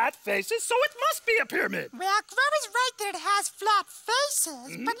has flat faces, so it must be a pyramid. Well, Grover's right that it has flat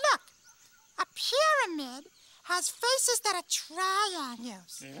faces, but look, a pyramid has faces that are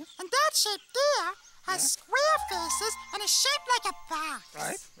triangles. And that shape there has square faces and is shaped like a box.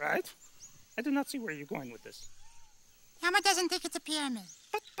 Right. I do not see where you're going with this. Elmo doesn't think it's a pyramid.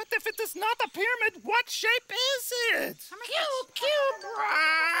 But if it is not a pyramid, what shape is it? Cube!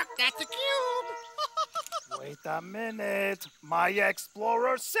 That's a cube! Wait a minute. My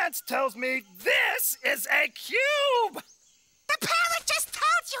explorer sense tells me this is a cube! The parrot just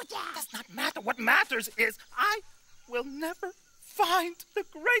told you that! Does not matter. What matters is I will never find the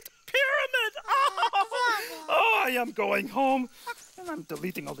Great Pyramid! Oh, I am going home. And I'm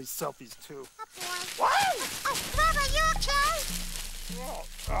deleting all these selfies, too. Whoa! Oh, Grover, you okay?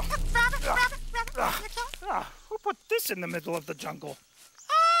 Grover, you okay? Who put this in the middle of the jungle?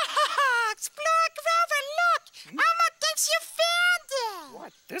 Explore, Grover, look! Elmo thinks you found it!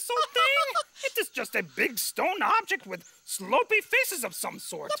 What, this old thing? It is just a big stone object with slopey faces of some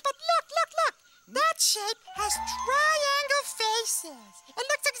sort. Yeah, but look! That shape has triangle faces. It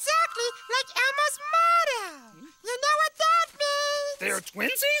looks exactly like Elmo's motto. You know what that means? They're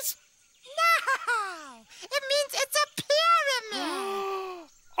twinsies? No! It means it's a pyramid!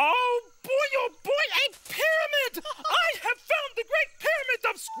 Oh boy, a pyramid! I have found the Great Pyramid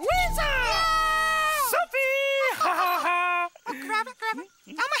of Squeezer! Selfie! Ha ha ha! Grover,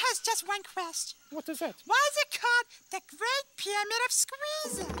 Elmo has just one question. What is that? Why is it called the Great Pyramid of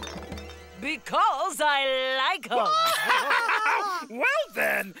Squeezer? Because I like them. Well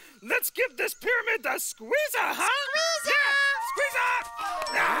then, let's give this pyramid a squeezer, huh? Squeezer!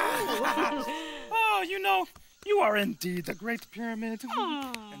 Yeah, squeezer! Oh, you are indeed a great pyramid.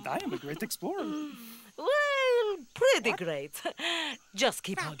 And I am a great explorer. Well, pretty great. Just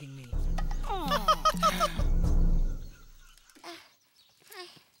keep hugging me. Oh,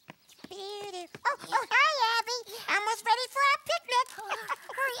 hi, Abby. Elmo's ready for our picnic.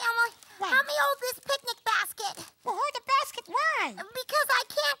 Hurry, Elmo. Help me hold this picnic basket. Well, hold the basket. Why? Because I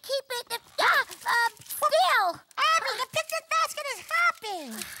can't keep it still. Abby, the picnic basket is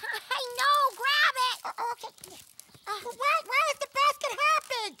hopping. I know. Grab it. Okay. Why is the basket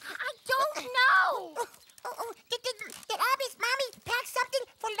hopping? I don't know. Did Abby's mommy pack something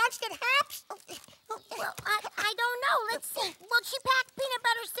for lunch that hops? Well, I don't know. Let's see. Well, she packed peanut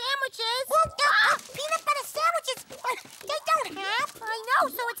butter sandwiches. Peanut butter sandwiches? They don't hop. I know,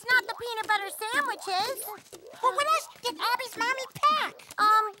 so it's not the peanut butter sandwiches. Well, what else did Abby's mommy pack?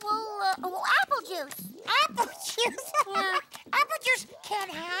 Apple juice. Apple juice? Yeah. Apple juice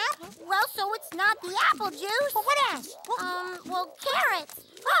can't hop. Well, so it's not the apple juice. Well, what else? Carrots.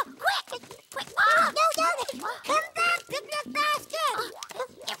 Oh, quick! Oh, no! Come back, picnic basket!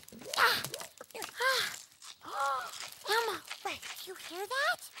 Elmo, wait, you hear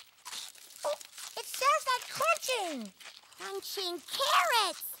that? Oh, it sounds like crunching. Crunching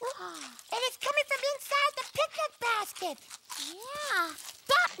carrots. And it's coming from inside the picnic basket. Yeah,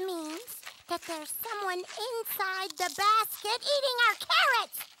 that means that there's someone inside the basket eating our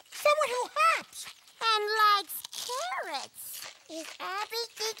carrots. Someone who hops. And likes carrots. Is Abby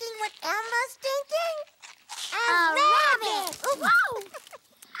thinking what Elmo's thinking? A rabbit! Whoa!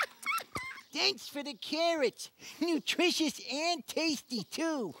 Thanks for the carrots. Nutritious and tasty,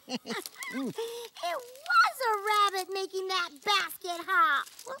 too. It was a rabbit making that basket hop.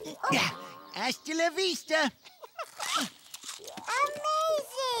 Hasta la vista.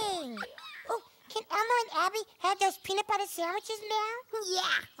 Amazing! Oh, can Elmo and Abby have those peanut butter sandwiches now?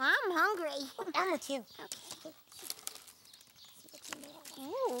 Yeah, I'm hungry. Elmo, too. Okay.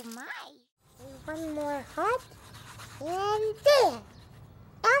 Oh, my. One more hop. And there.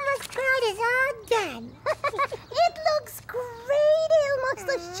 Elmo's card is all done. It looks great. It looks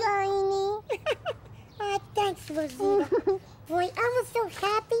so shiny. Thanks, Rosita. Boy, Elmo's so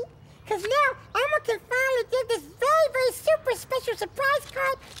happy. Because now Elmo can finally give this very, very super special surprise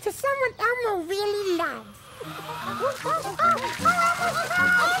card to someone Elmo really loves.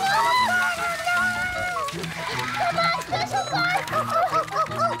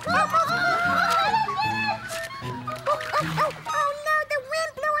 Oh no, the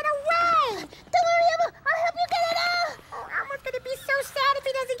wind blew it away! Don't worry, Elmo, I'll help you get it out! Oh, Elmo's gonna be so sad if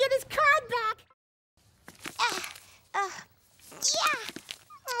he doesn't get his card back. Yeah!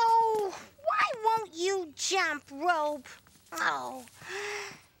 Oh, why won't you jump rope? Oh.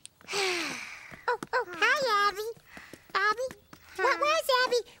 Oh, hi, Abby. Abby? Where's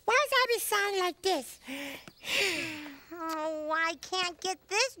Abby? Why does Abby sound like this? Oh, I can't get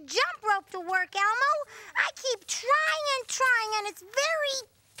this jump rope to work, Elmo. I keep trying, and it's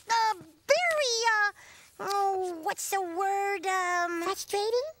what's the word,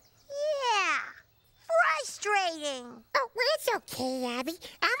 Frustrating? Yeah, frustrating. Oh, well, it's okay, Abby.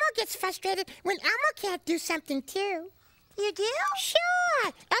 Elmo gets frustrated when Elmo can't do something, too. You do? Sure.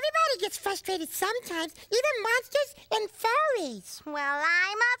 Everybody gets frustrated sometimes, even monsters and fairies. Well,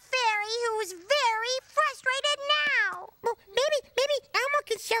 I'm a fairy who's very frustrated now. Well, maybe Elmo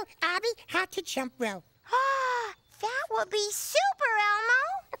can show Abby how to jump rope. Ah, that would be super, Elmo.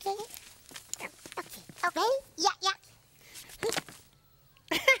 Okay. Ready? Yeah, yeah.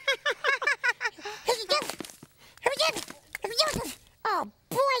 Oh,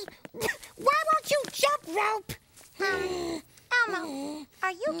 boy. Why won't you jump rope? Elmo,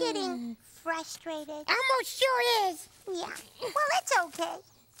 are you getting frustrated? Elmo sure is. Yeah. Well, it's okay.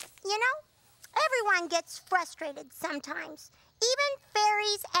 You know, everyone gets frustrated sometimes. Even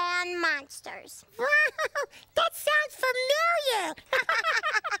fairies and monsters. That sounds familiar.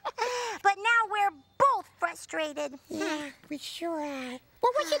 But now we're both frustrated. Yeah, we sure are.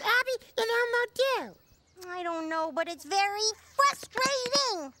 Well, what should Abby and Elmo do? I don't know, but it's very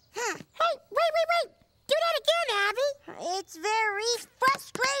frustrating. Hey, wait. Do that again, Abby. It's very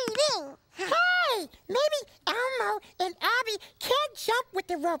frustrating. Hey, maybe Elmo and Abby can't jump with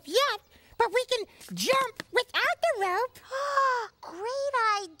the rope yet, but we can jump without the rope. Great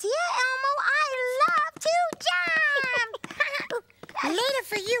idea, Elmo. I love to jump. Later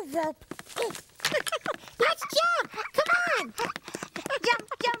for you, rope. Let's jump. Come on.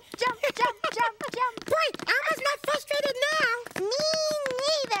 Jump. Boy, Elmo's not frustrated now. Me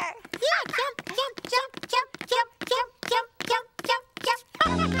neither. Yeah, jump.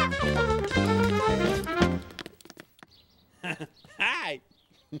 Hi.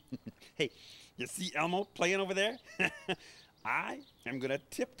 Hey, you see Elmo playing over there? I am going to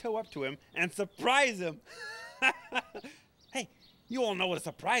tiptoe up to him and surprise him. Hey, you all know what a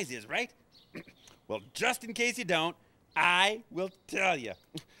surprise is, right? Well, just in case you don't, I will tell you.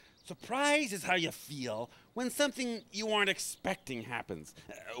 Surprise is how you feel when something you aren't expecting happens.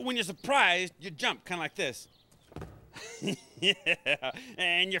 When you're surprised, you jump kind of like this. Yeah,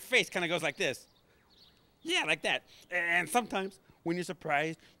 and your face kind of goes like this. Yeah, like that. And sometimes when you're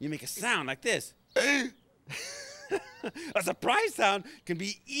surprised, you make a sound like this. A surprise sound can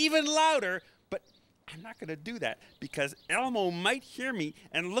be even louder, but I'm not going to do that because Elmo might hear me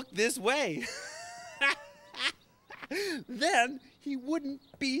and look this way. Then he wouldn't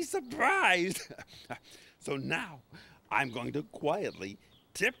be surprised. So now I'm going to quietly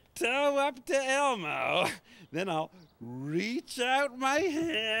tiptoe up to Elmo. Then I'll reach out my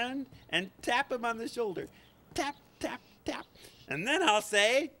hand and tap him on the shoulder. Tap, tap, tap. And then I'll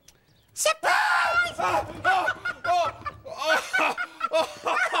say, surprise!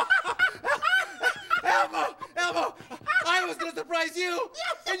 Elmo, I was going to surprise you,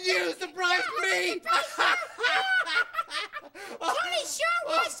 and you surprised me. Tony sure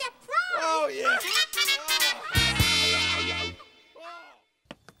was surprised. Oh, yeah.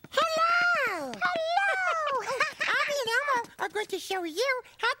 Hello. Abby and Elmo are going to show you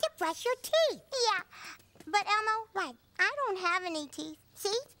how to brush your teeth. Yeah, but Elmo, what? I don't have any teeth.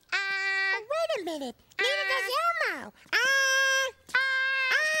 See? Wait a minute. Neither does Elmo.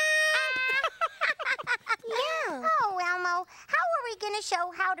 No. Oh, Elmo, how are we going to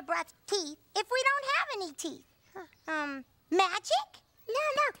show how to brush teeth if we don't have any teeth? Magic?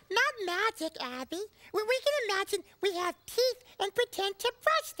 No, not magic, Abby. We can imagine we have teeth and pretend to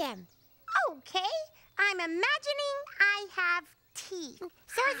brush them. Okay, I'm imagining I have teeth.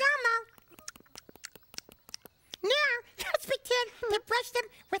 So is Elmo. Now, let's pretend to brush them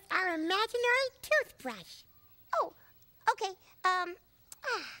with our imaginary toothbrush. Oh, okay. All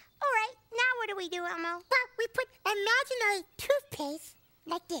right. Now what do we do, Elmo? Well, we put imaginary toothpaste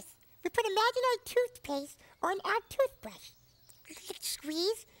like this. We put imaginary toothpaste on our toothbrush.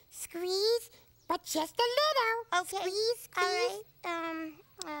 Squeeze, but just a little. Okay. Squeeze. All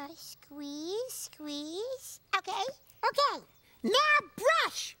right. Squeeze. Okay. Now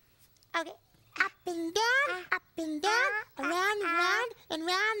brush. Okay. Up and down, around and round, and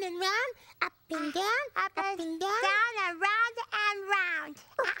round and round, up and down, up and down, and round and round.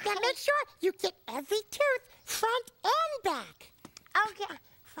 Now make sure you get every tooth front and back. Okay.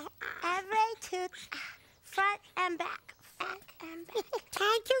 Every tooth front and back.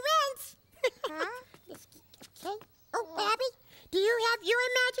 Time to rinse. Okay. Oh, Abby, do you have your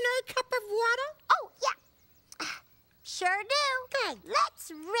imaginary cup of water? Oh, yeah. Sure do. Good.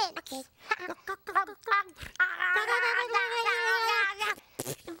 Let's rinse. Okay.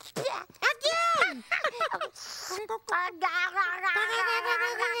 Again.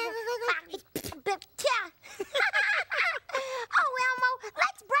 Oh, Elmo,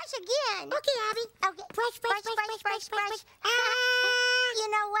 let's brush again. Okay, Abby. Okay. Brush. You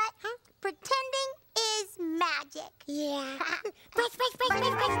know what? Pretending is magic. Yeah.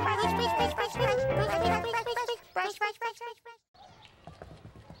 Brush.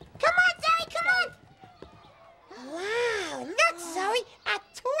 Come on, Zoe, come on. Wow, look, Zoe, a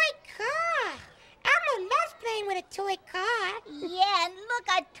toy car. Elmo loves playing with a toy car. Yeah, and look,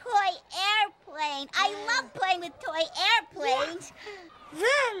 a toy airplane. I love playing with toy airplanes.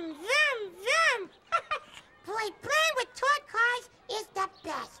 Vroom.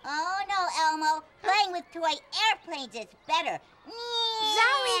 toy airplanes is better.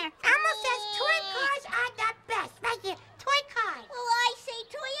 Zoe, Elmo says toy cars are the best. Right here, toy cars. Well, I say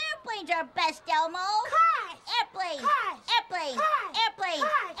toy airplanes are best, Elmo. Cars. Airplanes. Cars. Airplanes.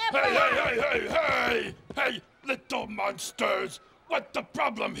 Cars. Airplanes. Cars. Airplanes. Hey, little monsters! What's the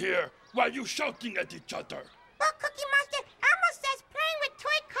problem here? Why are you shouting at each other? Well, Cookie Monster, Elmo says playing with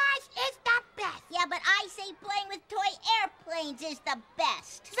toy cars is the best. Yeah, but I say playing with toy airplanes is the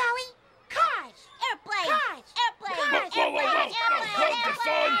best. Zoe, cars. Airplanes. Cars. Airplanes. Whoa, Airplanes. hold the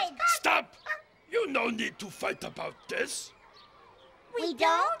phone! Airplanes. Stop! You no need to fight about this. We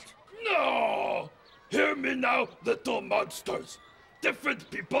don't? No! Hear me now, little monsters. Different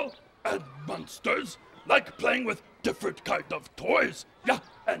people and monsters like playing with different kind of toys. Yeah,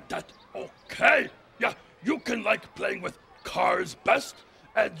 and that's okay. Yeah, you can like playing with cars best,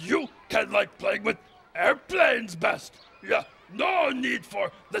 and you can like playing with airplanes best. Yeah, no need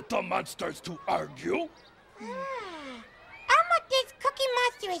for little monsters to argue. Elmo thinks Cookie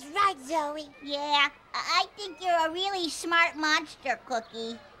Monster is right, Zoe. Yeah, I think you're a really smart monster,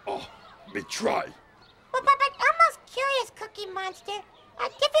 Cookie. Oh, me try. But Elmo's curious, Cookie Monster.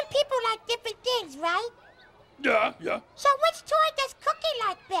 Different people like different things, right? Yeah. So which toy does Cookie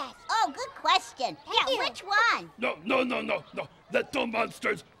like best? Oh, good question. Thank you. Which one? No. Little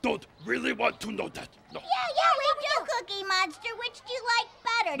monsters don't really want to know that. No. Yeah, we do, Cookie Monster. Which do you like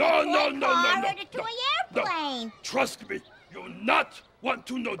better? No, the toy car no. or the toy airplane? No. Trust me, you not want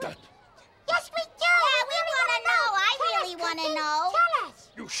to know that. Yes, we do. Yeah, we want to know. I really want to know. Tell us.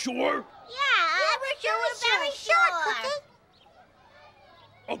 You sure? Yeah, we're very sure. Cookie.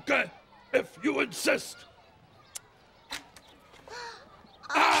 Okay, if you insist.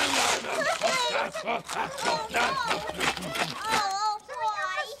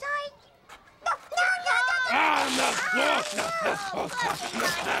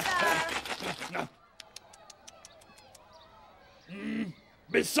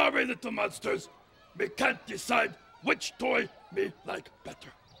 Be sorry, little monsters. Me can't decide which toy me like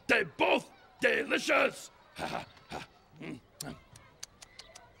better. They both delicious.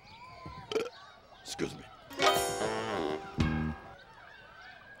 Excuse me.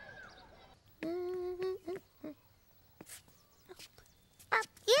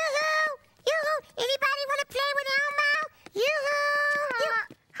 Yoo-hoo! Anybody want to play with Elmo?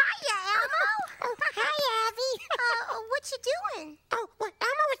 Yoo-hoo! Hiya, Elmo. Hi, Abby. What you doing? Well,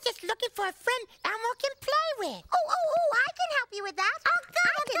 Elmo was just looking for a friend Elmo can play with. I can help you with that. I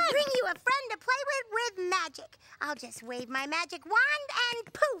can bring you a friend to play with magic. I'll just wave my magic wand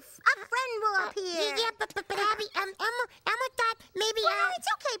and poof, a friend will appear. But Abby, Elmo thought maybe. Well, no,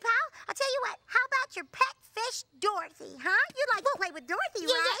 it's okay, pal. I'll tell you what. How about your pet fish, Dorothy? Huh? You like to play with Dorothy,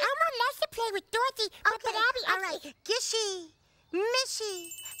 right? Yeah, Elmo loves to play with Dorothy. But Abby, all right. Gishy,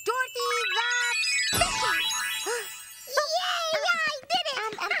 Mishy, Dorothy the Fishy. Yay! I did it.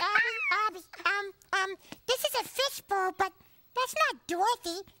 Abby, this is a fishbowl, but that's not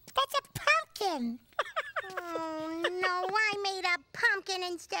Dorothy. That's a pumpkin. Oh, no, I made a pumpkin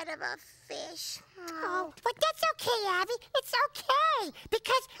instead of a fish. Oh, but that's okay, Abby. It's okay.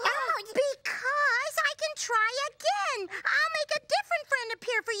 Because I can try again. I'll make a different friend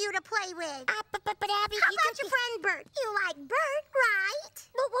appear for you to play with. But Abby, how about your friend Bert? You like Bert, right?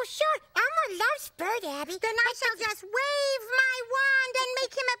 Well, sure. Elmo loves Bert, Abby. Then I shall just wave my wand and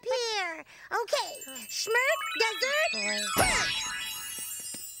make him appear. Okay. Schmert, dessert, Bert.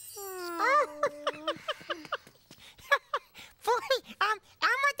 Boy,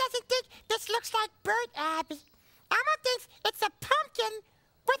 Elmo doesn't think this looks like Bert, Abby. Elmo thinks it's a pumpkin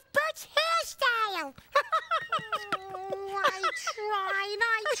with Bert's hairstyle.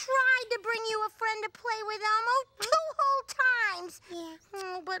 I tried to bring you a friend to play with, Elmo, 2 whole times. Yeah.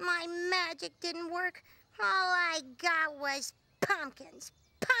 But my magic didn't work. All I got was pumpkins.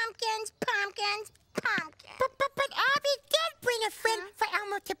 Pumpkins. But Abby did bring a friend for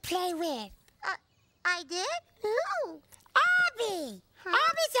Elmo to play with. I did? Who? Abby!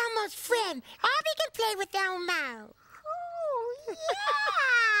 Abby's Elmo's friend. Abby can play with Elmo. Oh, yeah!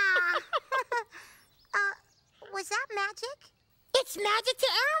 Was that magic? It's magic to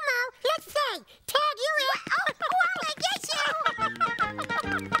Elmo. Let's play. Tag, you in. I'm gonna get you.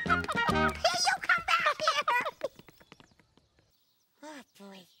 Here, you come back here. Oh,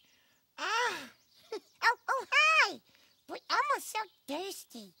 boy. Oh, hi. Boy, Elmo's so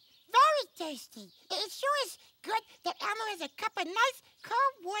thirsty. Very thirsty. It sure is good that Elmo has a cup of nice,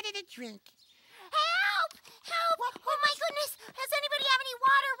 cold water to drink. Help! Help! Oh, my goodness. Does anybody have any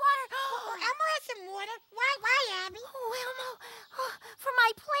water? Oh, Elmo has some water. Why, Abby? Oh, Elmo. Oh, for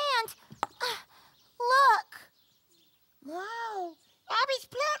my plant. Look. Wow. Abby's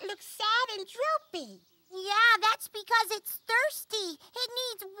plant looks sad and droopy.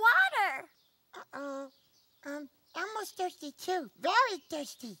 too. Very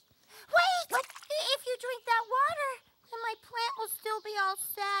thirsty. Wait! What? If you drink that water, then my plant will still be all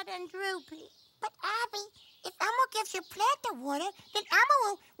sad and droopy. But, Abby, if Elmo gives your plant the water, then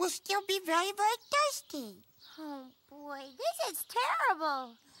Elmo will still be very, very thirsty. Oh, boy, this is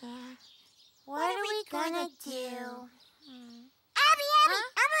terrible. Yeah. What are we gonna do? Abby!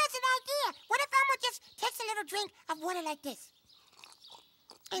 Elmo has an idea. What if Elmo just takes a little drink of water like this?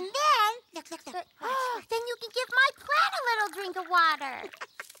 And then, look. Then you can give my plant a little drink of water.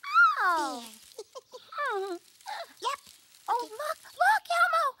 Oh. Yep. Oh, look,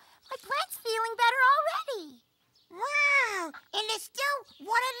 Elmo. My plant's feeling better already. Wow. And there's still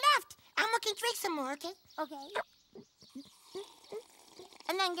water left. Elmo can drink some more, okay? Okay.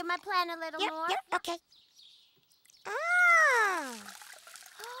 And then give my plant a little more. Yep, okay. Oh.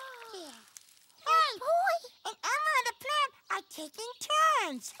 Yeah. Hey, boy. And Elmo and the plant are taking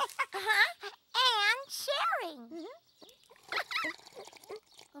turns. And sharing.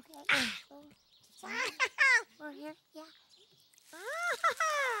 Okay. We're here, yeah.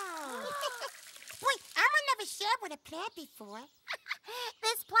 Boy, Elmo never shared with a plant before.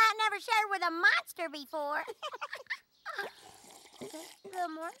 This plant never shared with a monster before. Okay, a little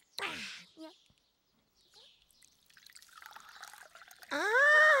more. Yeah.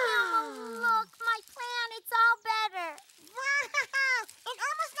 Oh, look, my plant, it's all better. Wow! And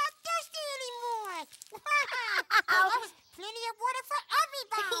Elmo's not thirsty anymore. Wow! There was plenty of water for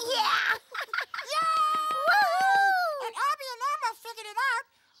everybody. Yeah! Yay! Woo! And Abby and Elmo figured it out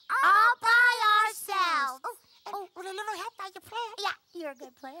all by ourselves. Oh, with a little help by your plant. Yeah, you're a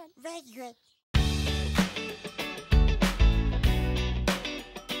good plant. Very good.